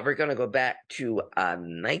 We're going to go back to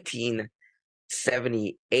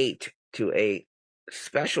 1978 to a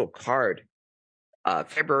special card,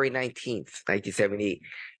 February 19th, 1978,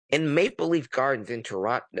 in Maple Leaf Gardens in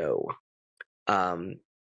Toronto.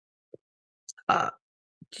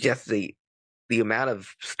 Just the amount of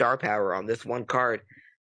star power on this one card.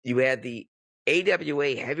 You had the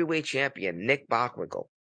AWA heavyweight champion, Nick Bockwinkel,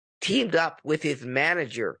 teamed up with his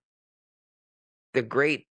manager, the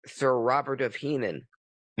great Sir Robert of Heenan,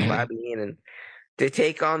 Bobby Heenan, to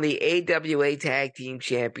take on the AWA tag team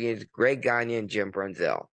champions, Greg Gagne and Jim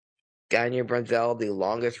Brunzell. Gagne and Brunzell, the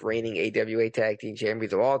longest reigning AWA tag team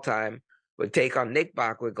champions of all time, would take on Nick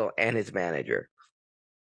Bockwinkel and his manager.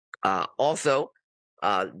 Also,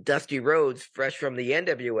 Dusty Rhodes, fresh from the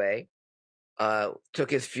NWA,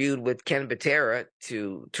 took his feud with Ken Patera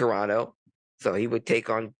to Toronto. So he would take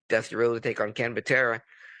on Dusty Rhodes, would take on Ken Patera.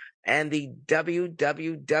 And the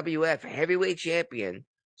WWF heavyweight champion,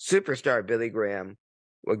 superstar Billy Graham,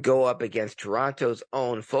 would go up against Toronto's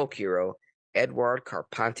own folk hero, Edouard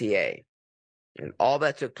Carpentier. And all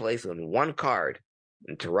that took place on one card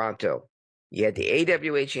in Toronto. You had the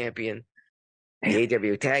AWA champion, the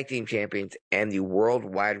AW Tag Team Champions, and the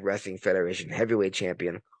Worldwide Wrestling Federation Heavyweight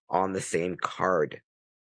Champion on the same card.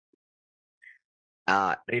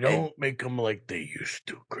 They don't make them like they used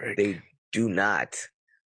to, Greg. They do not.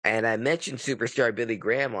 And I mentioned superstar Billy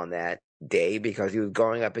Graham on that day because he was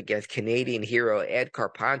going up against Canadian hero Ed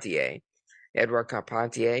Carpentier. Edouard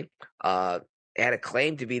Carpentier had a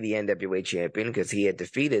claim to be the NWA champion because he had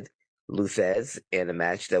defeated Luthez in a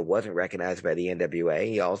match that wasn't recognized by the NWA.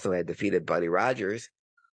 He also had defeated Buddy Rogers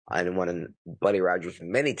and won Buddy Rogers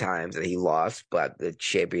many times that he lost, but the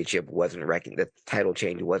championship wasn't the title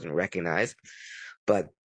change wasn't recognized. But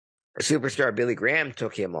superstar Billy Graham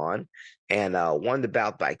took him on and won the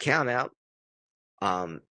bout by countout.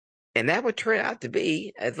 And that would turn out to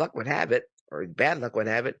be, as luck would have it, or bad luck would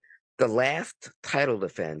have it, the last title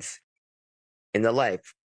defense in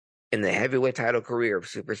the heavyweight title career of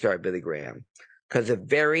superstar Billy Graham. Because the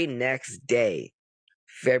very next day,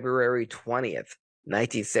 February 20th,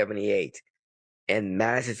 1978, in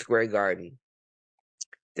Madison Square Garden,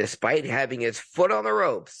 despite having his foot on the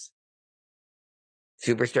ropes,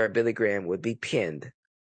 superstar Billy Graham would be pinned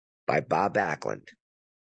by Bob Backlund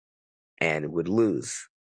and would lose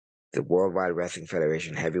the Worldwide Wrestling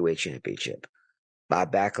Federation Heavyweight Championship.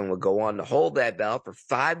 Bob Backlund would go on to hold that belt for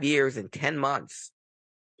 5 years and 10 months,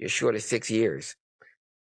 just short of 6 years.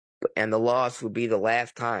 And the loss would be the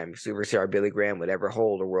last time superstar Billy Graham would ever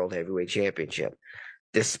hold a World Heavyweight Championship,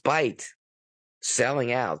 despite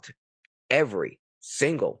selling out every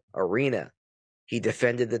single arena he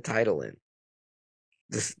defended the title in.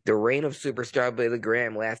 The reign of superstar Billy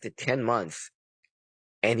Graham lasted 10 months,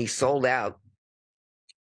 and he sold out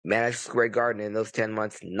Madison Square Garden in those 10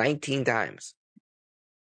 months 19 times.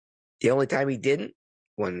 The only time he didn't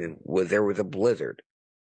was there was a blizzard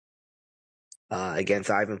against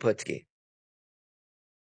Ivan Putski.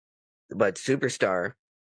 But Superstar,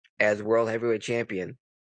 as World Heavyweight Champion,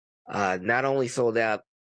 not only sold out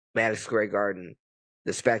Madison Square Garden,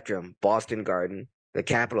 the Spectrum, Boston Garden, the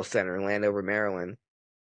Capitol Center in Landover, Maryland,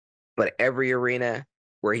 but every arena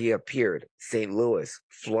where he appeared, St. Louis,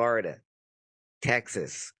 Florida,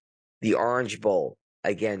 Texas, the Orange Bowl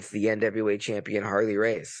against the NWA champion Harley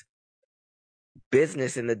Race.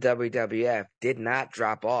 Business in the WWF did not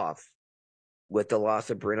drop off with the loss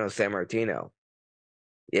of Bruno Sammartino.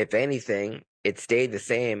 If anything, it stayed the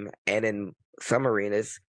same, and in some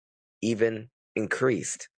arenas, even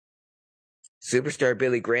increased. Superstar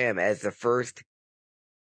Billy Graham, as the first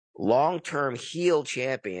long-term heel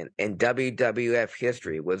champion in WWF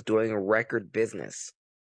history, was doing record business.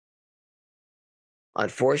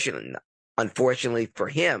 Unfortunately for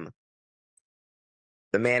him,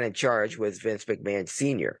 the man in charge was Vince McMahon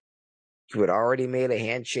Sr., who had already made a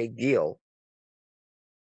handshake deal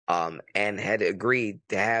and had agreed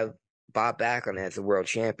to have Bob Backlund as the world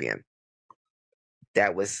champion.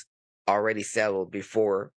 That was already settled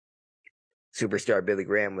before Superstar Billy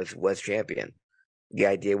Graham was champion. The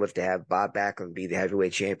idea was to have Bob Backlund be the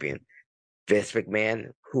heavyweight champion. Vince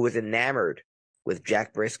McMahon, who was enamored with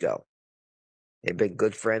Jack Briscoe, had been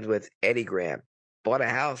good friends with Eddie Graham, bought a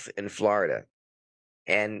house in Florida.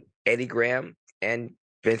 And Eddie Graham and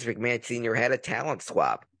Vince McMahon Sr. had a talent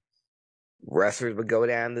swap. Wrestlers would go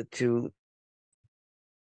down to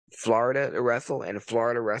Florida to wrestle, and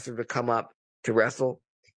Florida wrestlers would come up to wrestle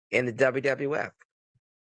in the WWF.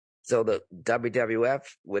 So the WWF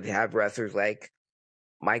would have wrestlers like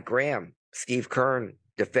Mike Graham, Steve Kern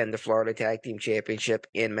defend the Florida Tag Team Championship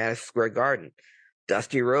in Madison Square Garden.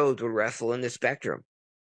 Dusty Rhodes would wrestle in the Spectrum.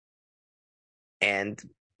 And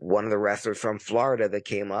one of the wrestlers from Florida that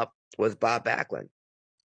came up was Bob Backlund.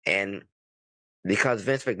 And because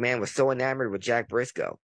Vince McMahon was so enamored with Jack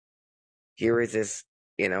Briscoe, here is this,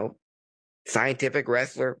 scientific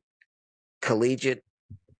wrestler, collegiate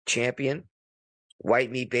champion,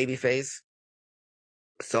 white meat babyface.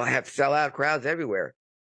 So I have sellout crowds everywhere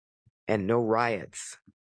and no riots.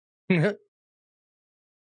 What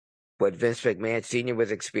Vince McMahon Sr.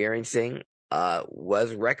 was experiencing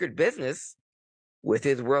was record business with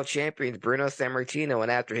his world champions, Bruno Sammartino,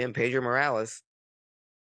 and after him, Pedro Morales.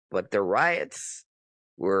 But the riots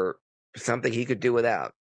were something he could do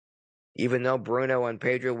without. Even though Bruno and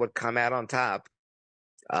Pedro would come out on top,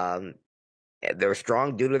 They're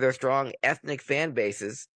strong due to their strong ethnic fan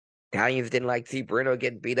bases. Italians didn't like to see Bruno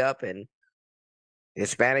get beat up, and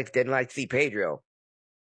Hispanics didn't like to see Pedro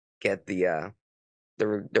get the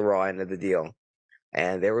raw end of the deal.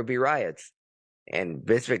 And there would be riots. And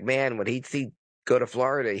Vince McMahon, when he'd go to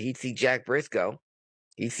Florida, he'd see Jack Briscoe.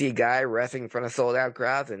 He'd see a guy wrestling in front of sold out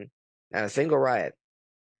crowds and not a single riot.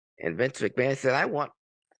 And Vince McMahon said,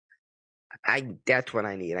 that's what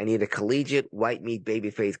I need. I need a collegiate, white meat,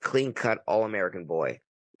 babyface, clean cut, all American boy.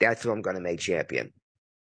 That's who I'm going to make champion.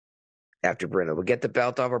 After Bruno. We'll get the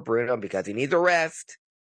belt off of Bruno because he needs a rest.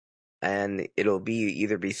 And it'll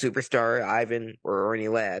either be Superstar, Ivan, or Ernie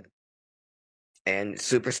Ladd. And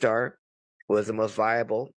Superstar was the most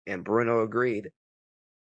viable, and Bruno agreed.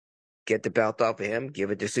 Get the belt off of him, give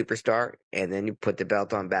it to Superstar, and then you put the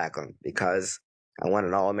belt on Backlund because I want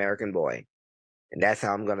an All-American boy. And that's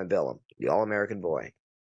how I'm going to bill him, the All-American boy.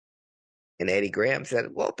 And Eddie Graham said,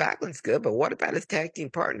 well, Backlund's good, but what about his tag team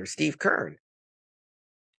partner, Steve Keirn?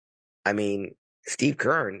 I mean, Steve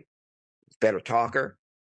Keirn is a better talker.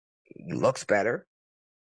 He looks better.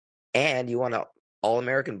 And you want an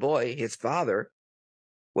All-American boy. His father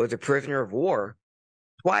was a prisoner of war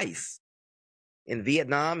twice in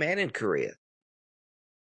Vietnam and in Korea.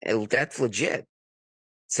 And that's legit.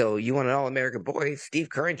 So you want an All-American boy, Steve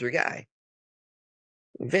Keirn's your guy.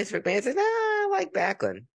 And Vince McMahon says, I like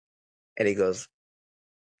Backlund. And he goes,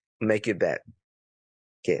 make you a bet.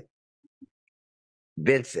 Kid.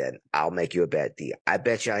 Vince said, I'll make you a bet. I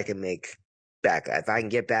bet you I can make Backlund. If I can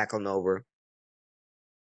get Backlund over,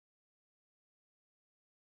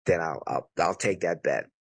 then I'll take that bet.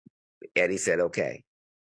 Eddie said, okay.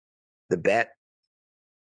 The bet,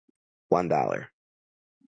 $1.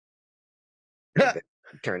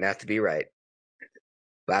 Turned out to be right.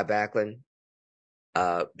 Bob Backlund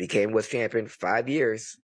became West champion for 5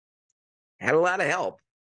 years. Had a lot of help.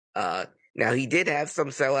 Now, he did have some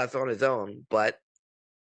sellouts on his own, but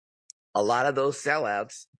a lot of those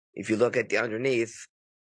sellouts, if you look at the underneath,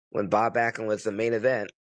 when Bob Backlund was the main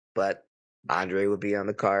event, but Andre would be on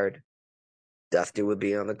the card, Dusty would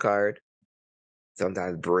be on the card,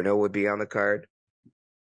 sometimes Bruno would be on the card.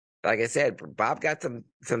 Like I said, Bob got some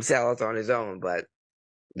sellouts on his own, but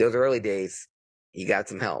those early days, he got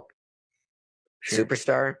some help. Sure.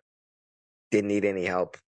 Superstar didn't need any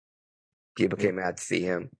help. People came out to see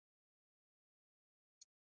him.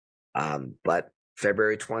 But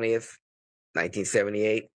February 20th,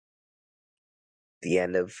 1978, the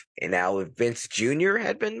end of, and now if Vince Jr.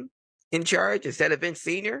 had been in charge instead of Vince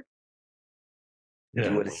Sr.,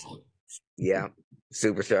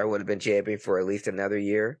 Superstar would have been champion for at least another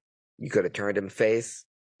year. You could have turned him face.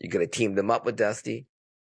 You could have teamed him up with Dusty.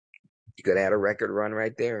 You could have had a record run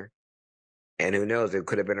right there. And who knows, it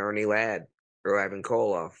could have been Ernie Ladd or Ivan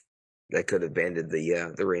Koloff that could have ended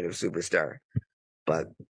the reign of Superstar. But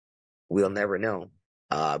we'll never know.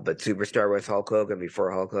 But Superstar was Hulk Hogan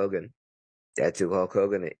before Hulk Hogan. That's who Hulk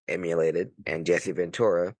Hogan emulated, and Jesse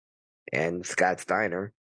Ventura, and Scott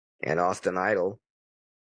Steiner, and Austin Idol,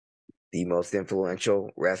 the most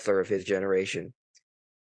influential wrestler of his generation.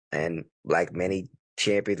 And like many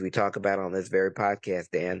champions we talk about on this very podcast,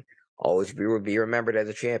 Dan, always be remembered as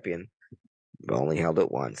a champion, but only held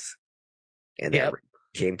it once. And that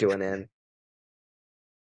came to an end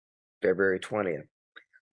February 20th,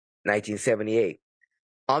 1978.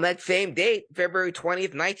 On that same date, February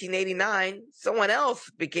 20th, 1989, someone else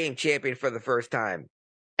became champion for the first time,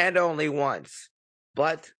 and only once.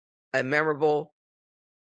 But a memorable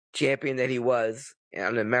champion that he was,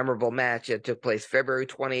 and a memorable match that took place February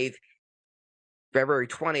 20th,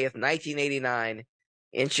 1989,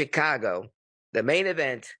 in Chicago, the main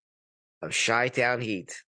event of Chi-Town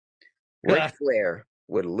Heat. Ric Flair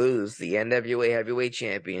would lose the NWA Heavyweight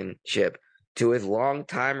Championship to his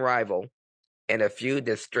longtime rival in a feud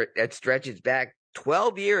that stretches back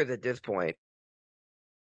 12 years at this point.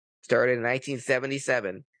 Started in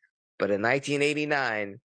 1977, but in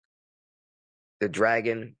 1989, the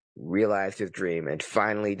Dragon realized his dream and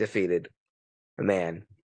finally defeated the man,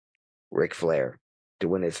 Ric Flair, to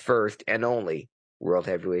win his first and only World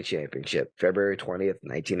Heavyweight Championship, February 20th,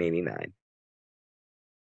 1989.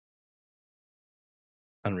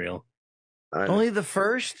 Unreal. Only the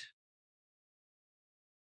first?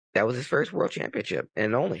 That was his first World Championship,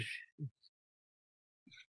 and only.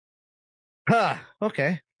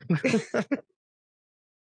 Okay. Do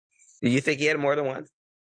you think he had more than one?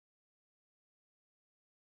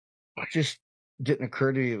 Just didn't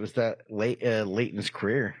occur to me it was that late in his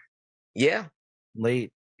career. Yeah.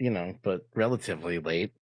 Late, but relatively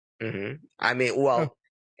late. Mm-hmm. I mean, well,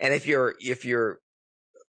 and if you're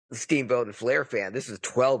Steamboat and Flair fan, this is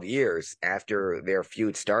 12 years after their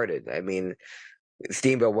feud started. I mean,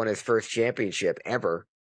 Steamboat won his first championship ever,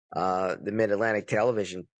 the Mid-Atlantic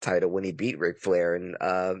Television title, when he beat Ric Flair in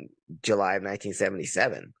July of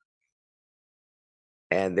 1977.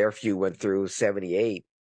 And their feud went through 78.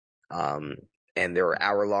 And their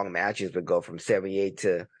hour-long matches would go from 78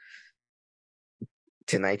 to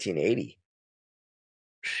 1980.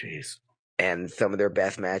 Jeez. And some of their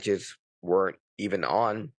best matches weren't even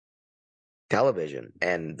on television.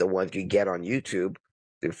 And the ones you get on YouTube,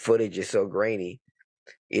 the footage is so grainy.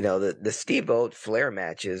 You know, the Steamboat Flair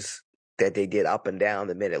matches that they did up and down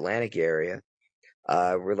the Mid-Atlantic area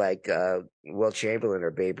were like Will Chamberlain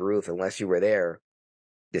or Babe Ruth. Unless you were there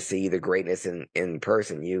to see the greatness in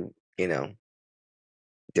person, you know,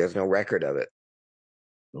 there's no record of it.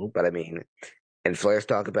 Nope. But I mean, and Flair's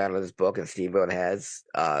talked about it in his book, and Steamboat has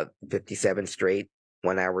 57 straight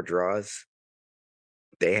 1 hour draws.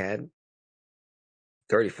 They had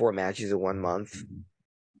 34 matches in 1 month.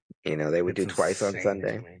 You know, they would do twice on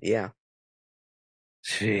Sunday. Yeah.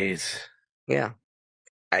 Jeez. Yeah.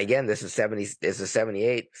 Again, this is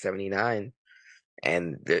 78, 79.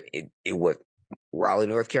 And it was Raleigh,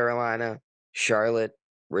 North Carolina, Charlotte,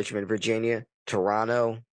 Richmond, Virginia,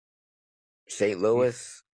 Toronto, St.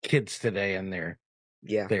 Louis. Kids today and their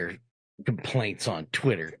complaints on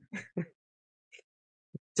Twitter.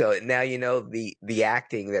 So now you know the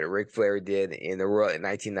acting that Ric Flair did in the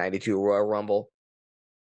 1992 Royal Rumble.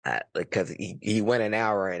 Because he went an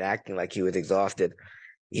hour and acting like he was exhausted.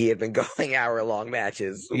 He had been going hour-long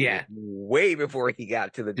matches way before he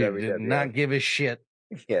got to the WWE. Did not give a shit.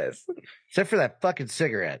 Yes. Except for that fucking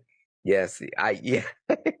cigarette. Yes.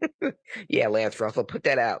 Yeah, Lance Russell, put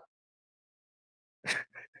that out. It's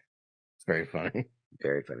very funny.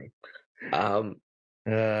 Very funny.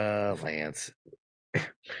 Lance.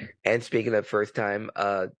 And speaking of first-time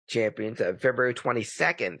champions, February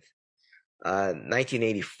 22nd,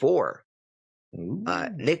 1984,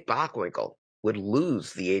 Nick Bockwinkel would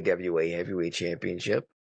lose the AWA Heavyweight Championship.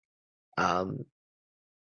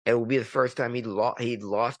 It would be the first time he'd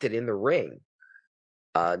lost it in the ring.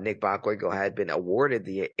 Nick Bockwinkel had been awarded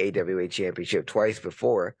the AWA Championship twice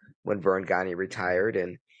before, when Vern Gagne retired,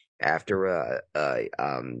 and after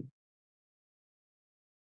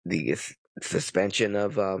the suspension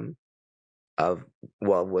of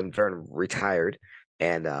when Vern retired,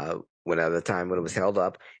 and when at the time when it was held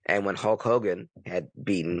up, and when Hulk Hogan had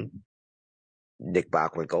beaten Nick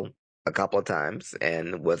Bockwinkel a couple of times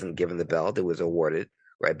and wasn't given the belt, it was awarded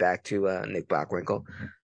right back to Nick Bockwinkel.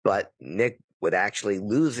 But Nick would actually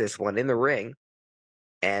lose this one in the ring,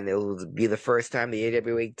 and it would be the first time the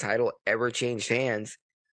AWA title ever changed hands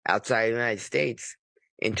outside the United States.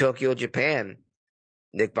 In Tokyo, Japan,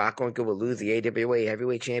 Nick Bockwinkel would lose the AWA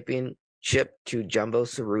Heavyweight Championship to Jumbo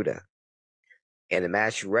Tsuruta in a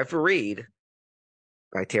match refereed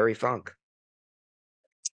by Terry Funk.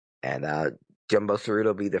 And Jumbo Tsuruta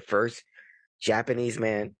will be the first Japanese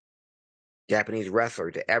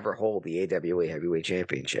wrestler to ever hold the AWA Heavyweight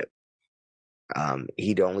Championship.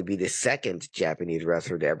 He'd only be the second Japanese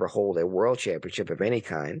wrestler to ever hold a world championship of any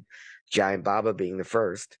kind, Giant Baba being the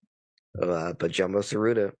first. But Jumbo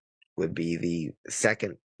Tsuruta would be the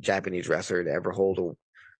second Japanese wrestler to ever hold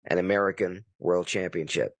an American world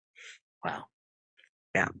championship. Wow.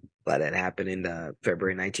 Yeah, but that happened in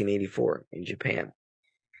February 1984 in Japan.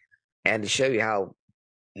 And to show you how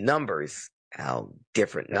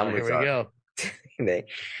different numbers here we are. Go.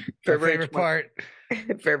 February part.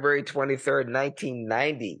 February 23rd,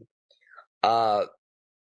 1990.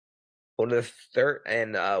 One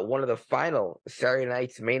of the final Saturday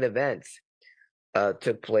night's main events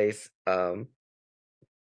took place. Hulk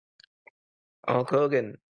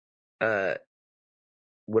Hogan went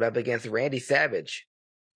up against Randy Savage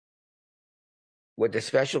with the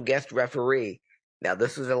special guest referee. Now,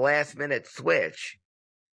 this was a last-minute switch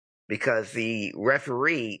because the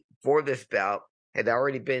referee for this bout had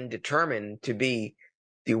already been determined to be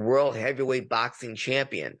the World Heavyweight Boxing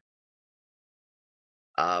Champion.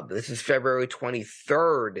 This is February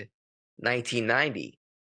 23rd, 1990.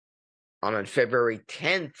 On February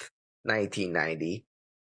 10th, 1990,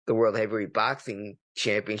 the World Heavyweight Boxing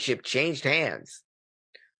Championship changed hands.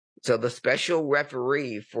 So the special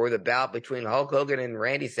referee for the bout between Hulk Hogan and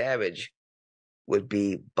Randy Savage would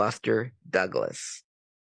be Buster Douglas.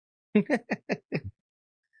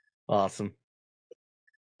 Awesome.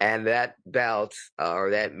 And that bout,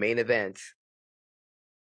 or that main event,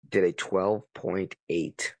 did a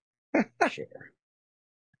 12.8 share.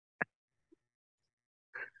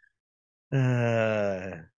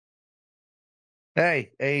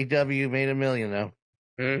 Hey, AEW made $1 million though.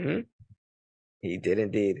 Mm-hmm. He did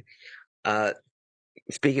indeed.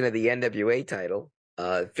 Speaking of the NWA title,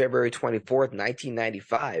 February 24th,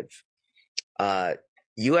 1995,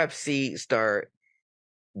 UFC star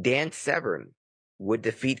Dan Severn would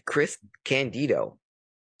defeat Chris Candido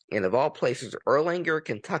in, of all places, Erlanger,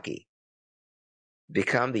 Kentucky,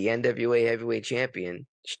 become the NWA heavyweight champion,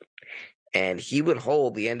 and he would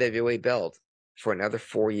hold the NWA belt for another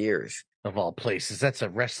 4 years. Of all places, that's a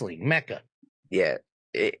wrestling mecca. Yeah,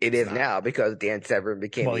 it is now because Dan Severn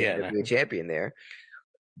became the NWA champion there.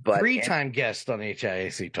 But 3-time guest on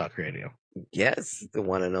HIAC Talk Radio. Yes, the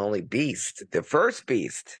one and only Beast, the first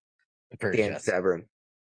Beast, Dan Severn.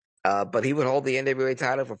 But he would hold the NWA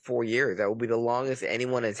title for 4 years. That would be the longest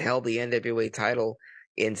anyone has held the NWA title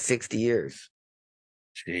in 60 years.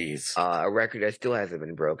 Jeez. A record that still hasn't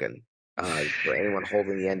been broken for anyone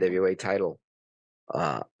holding the NWA title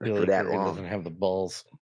for that long. Doesn't have the balls.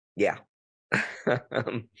 Yeah.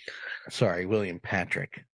 Sorry, William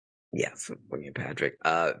Patrick. Yes, William Patrick.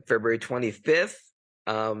 February 25th,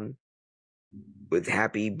 with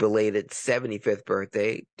happy belated 75th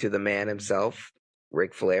birthday to the man himself,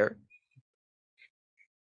 Ric Flair.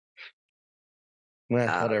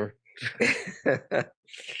 Well, whatever.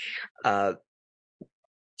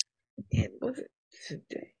 And was it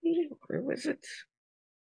today or was it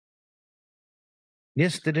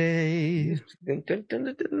yesterday?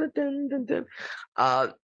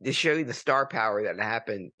 To show you the star power that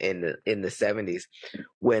happened in the 70s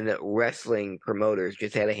when wrestling promoters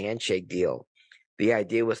just had a handshake deal. The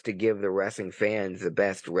idea was to give the wrestling fans the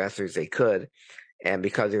best wrestlers they could. And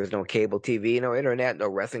because there was no cable TV, no internet, no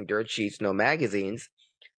wrestling dirt sheets, no magazines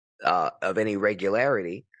of any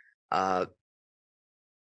regularity,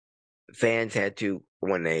 fans had to,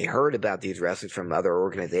 when they heard about these wrestlers from other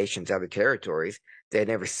organizations, other territories, they had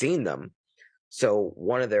never seen them. So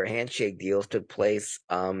one of their handshake deals took place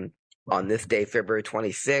on this day, February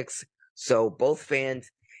 26th. So both fans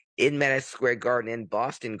in Madison Square Garden and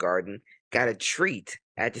Boston Garden got a treat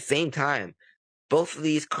at the same time. Both of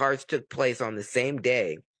these cards took place on the same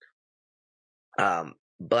day.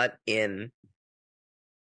 But in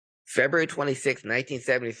February 26,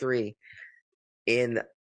 1973, in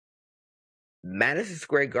Madison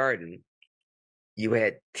Square Garden, you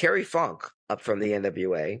had Terry Funk up from the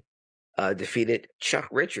NWA, defeated Chuck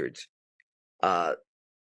Richards.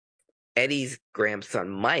 Eddie's grandson,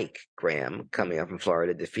 Mike Graham, coming up from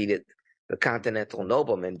Florida, defeated the Continental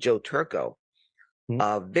Nobleman, Joe Turco.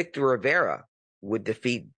 Victor Rivera would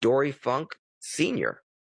defeat Dory Funk Sr.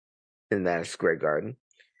 in Madison Square Garden.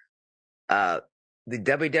 The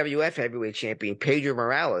WWF Heavyweight Champion, Pedro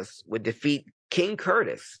Morales, would defeat King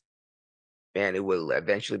Curtis, and it will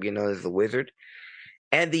eventually be known as the Wizard.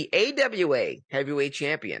 And the AWA Heavyweight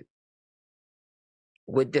Champion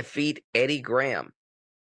would defeat Eddie Graham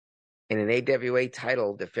in an AWA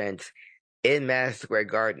title defense in Madison Square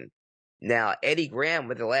Garden. Now, Eddie Graham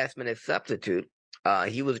was the last-minute substitute.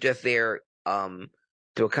 He was just there to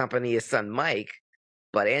accompany his son Mike,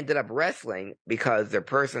 but ended up wrestling because the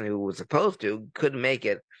person who was supposed to couldn't make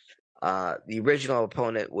it. The original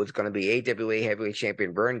opponent was going to be AWA Heavyweight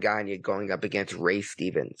Champion Vern Gagne going up against Ray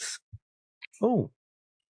Stevens. Oh.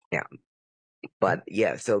 Yeah. But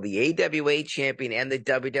yeah, so the AWA champion and the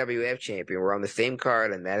WWF champion were on the same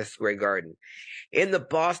card in Madison Square Garden. In the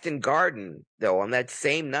Boston Garden, though, on that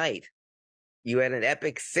same night, you had an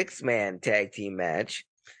epic 6-man tag team match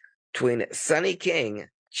between Sonny King,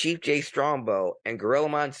 Chief Jay Strongbow, and Gorilla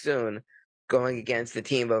Monsoon going against the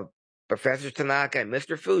team of Professor Tanaka and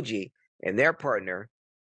Mr. Fuji and their partner,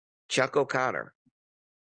 Chuck O'Connor,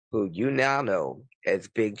 who you now know as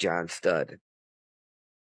Big John Studd.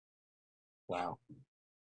 Wow.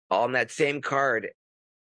 On that same card,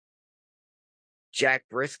 Jack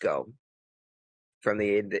Briscoe from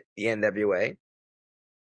the NWA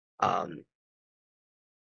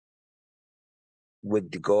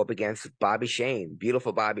would go up against Bobby Shane,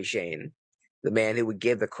 beautiful Bobby Shane, the man who would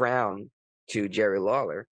give the crown to Jerry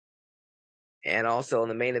Lawler. And also in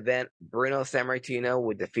the main event, Bruno Sammartino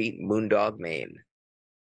would defeat Moondog Mayne.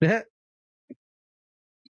 That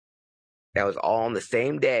was all on the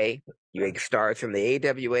same day. You had stars from the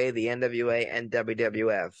AWA, the NWA, and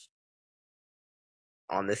WWF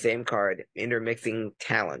on the same card, intermixing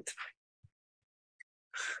talent.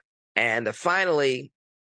 And finally,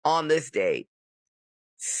 on this date,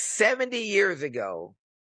 70 years ago,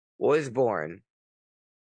 was born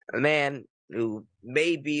a man who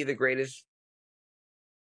may be the greatest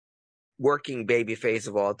working babyface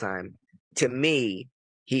of all time. To me,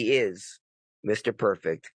 he is Mr.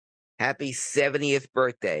 Perfect. Happy 70th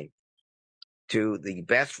birthday to the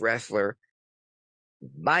best wrestler,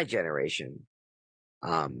 my generation,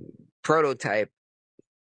 prototype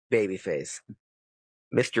babyface,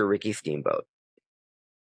 Mr. Ricky Steamboat.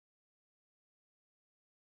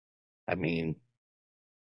 I mean,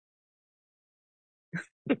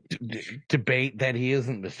 debate that he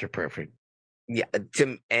isn't Mr. Perfect. Yeah,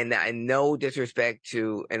 and no disrespect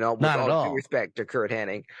to, and with Not at all due all. respect to Kurt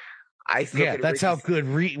Hennig, I look Yeah, at that's how good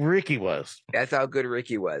Ricky was. That's how good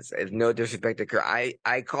Ricky was. It's no disrespect to Kurt.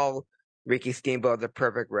 I call Ricky Steamboat the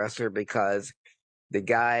perfect wrestler because the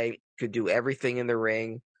guy could do everything in the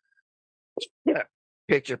ring. Yeah.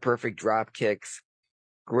 Picture perfect drop kicks,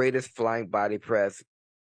 greatest flying body press,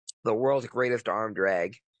 the world's greatest arm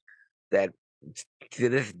drag that to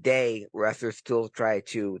this day wrestlers still try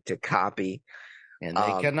to copy. And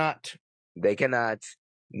they cannot. They cannot.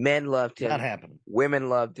 Men loved him. Not happening. Women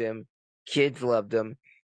loved him. Kids loved him.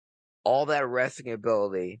 All that wrestling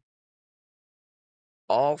ability,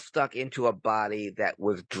 all stuck into a body that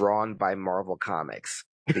was drawn by Marvel Comics.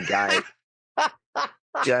 The guy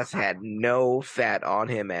just had no fat on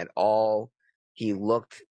him at all. He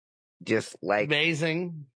looked just like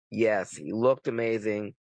amazing. Yes, he looked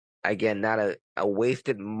amazing. Again, not a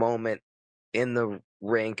wasted moment in the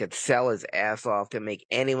ring. Could sell his ass off to make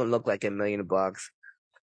anyone look like $1 million.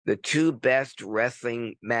 The two best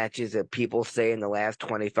wrestling matches that people say in the last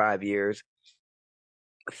 25 years,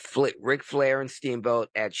 Ric Flair and Steamboat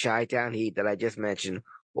at Chi-Town Heat that I just mentioned,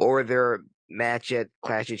 or their match at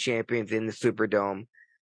Clash of Champions in the Superdome.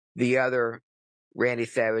 The other, Randy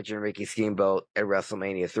Savage and Ricky Steamboat at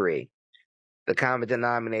WrestleMania 3. The common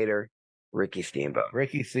denominator, Ricky Steamboat.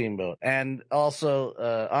 Ricky Steamboat. And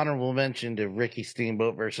also, honorable mention to Ricky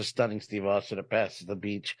Steamboat versus Stunning Steve Austin at Passes the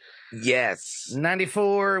Beach. Yes.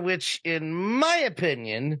 94, which, in my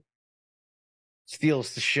opinion,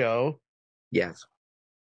 steals the show. Yes.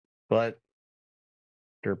 But,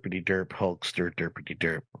 derpity derp, Hulkster, derpity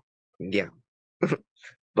derp. Yeah.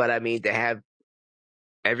 But, I mean, to have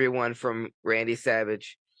everyone from Randy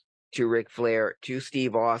Savage to Ric Flair to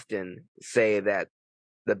Steve Austin say that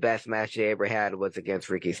the best match they ever had was against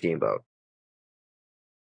Ricky Steamboat.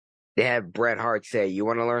 They had Bret Hart say, you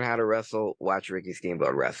want to learn how to wrestle? Watch Ricky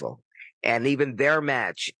Steamboat wrestle. And even their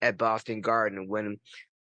match at Boston Garden when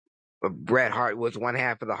Bret Hart was one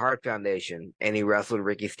half of the Hart Foundation and he wrestled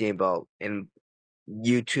Ricky Steamboat. And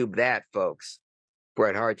YouTube that, folks.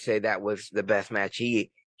 Bret Hart said that was the best match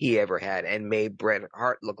he ever had and made Bret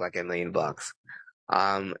Hart look like $1 million.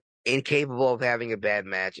 Incapable of having a bad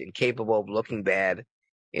match, incapable of looking bad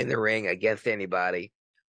in the ring against anybody.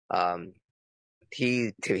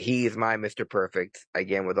 He is my Mr. Perfect.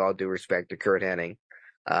 Again, with all due respect to Kurt Hennig.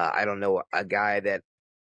 I don't know a guy that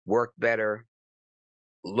worked better,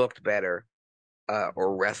 looked better,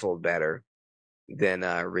 or wrestled better than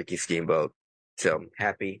Ricky Steamboat. So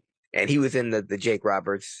happy. And he was in the Jake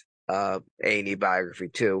Roberts A&E biography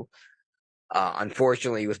too.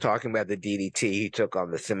 Unfortunately, he was talking about the DDT he took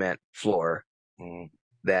on the cement floor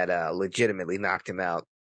that legitimately knocked him out.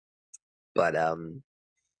 But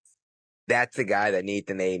that's the guy that needs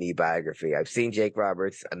an A&E biography. I've seen Jake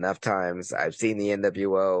Roberts enough times. I've seen the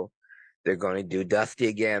NWO. They're going to do Dusty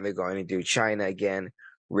again. They're going to do China again.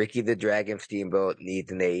 Ricky the Dragon Steamboat needs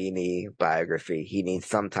an A&E biography. He needs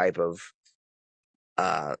some type of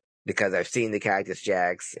because I've seen the Cactus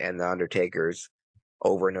Jacks and the Undertakers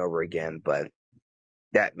over and over again, but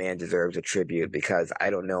that man deserves a tribute because I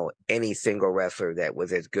don't know any single wrestler that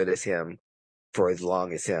was as good as him for as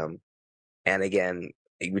long as him. And again,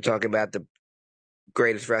 we're talking about the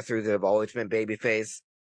greatest wrestlers that have always been babyface.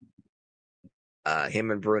 Him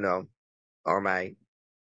and Bruno are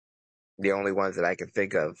the only ones that I can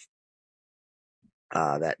think of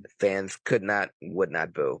that fans would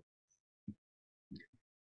not boo.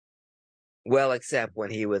 Well, except when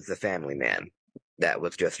he was the Family Man. That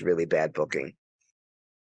was just really bad booking.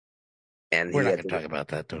 And we're not going to talk about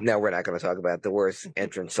that, though. No, we're not going to talk about the worst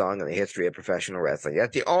entrance song in the history of professional wrestling.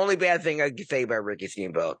 That's the only bad thing I can say about Ricky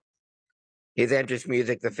Steamboat. His entrance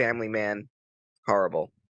music, The Family Man,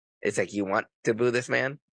 horrible. It's like, you want to boo this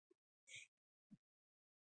man?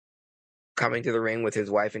 Coming to the ring with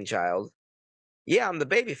his wife and child. Yeah, I'm the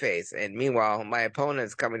babyface. And meanwhile, my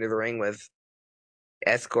opponent's coming to the ring with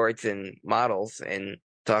escorts and models and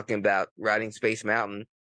talking about riding Space Mountain,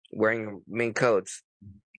 wearing mink coats.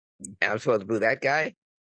 And I'm supposed to boo that guy?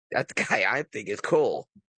 That's the guy I think is cool.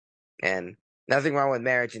 And nothing wrong with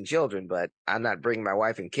marriage and children, but I'm not bringing my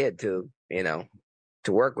wife and kid to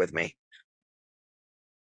work with me.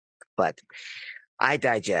 But I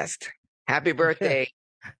digest. Happy birthday.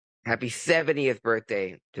 Happy 70th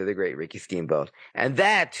birthday to the great Ricky Steamboat. And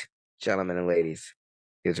that, gentlemen and ladies,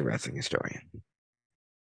 is a wrestling historian.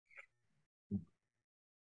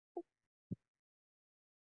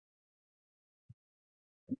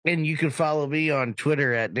 And you can follow me on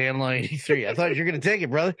Twitter at DanLaw83. I thought you were going to take it,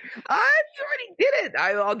 brother. I already did it.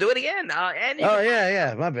 I'll do it again. And you can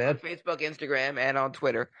yeah. My bad. on Facebook, Instagram, and on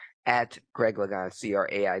Twitter at Craig Ligons,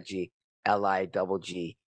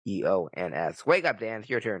 CraigLiggeons. Wake up, Dan. It's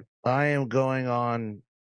your turn. I am going on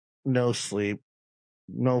no sleep.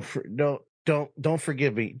 Don't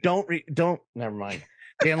forgive me. Never mind.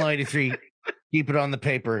 DanLaw83, keep it on the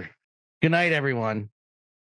paper. Good night, everyone.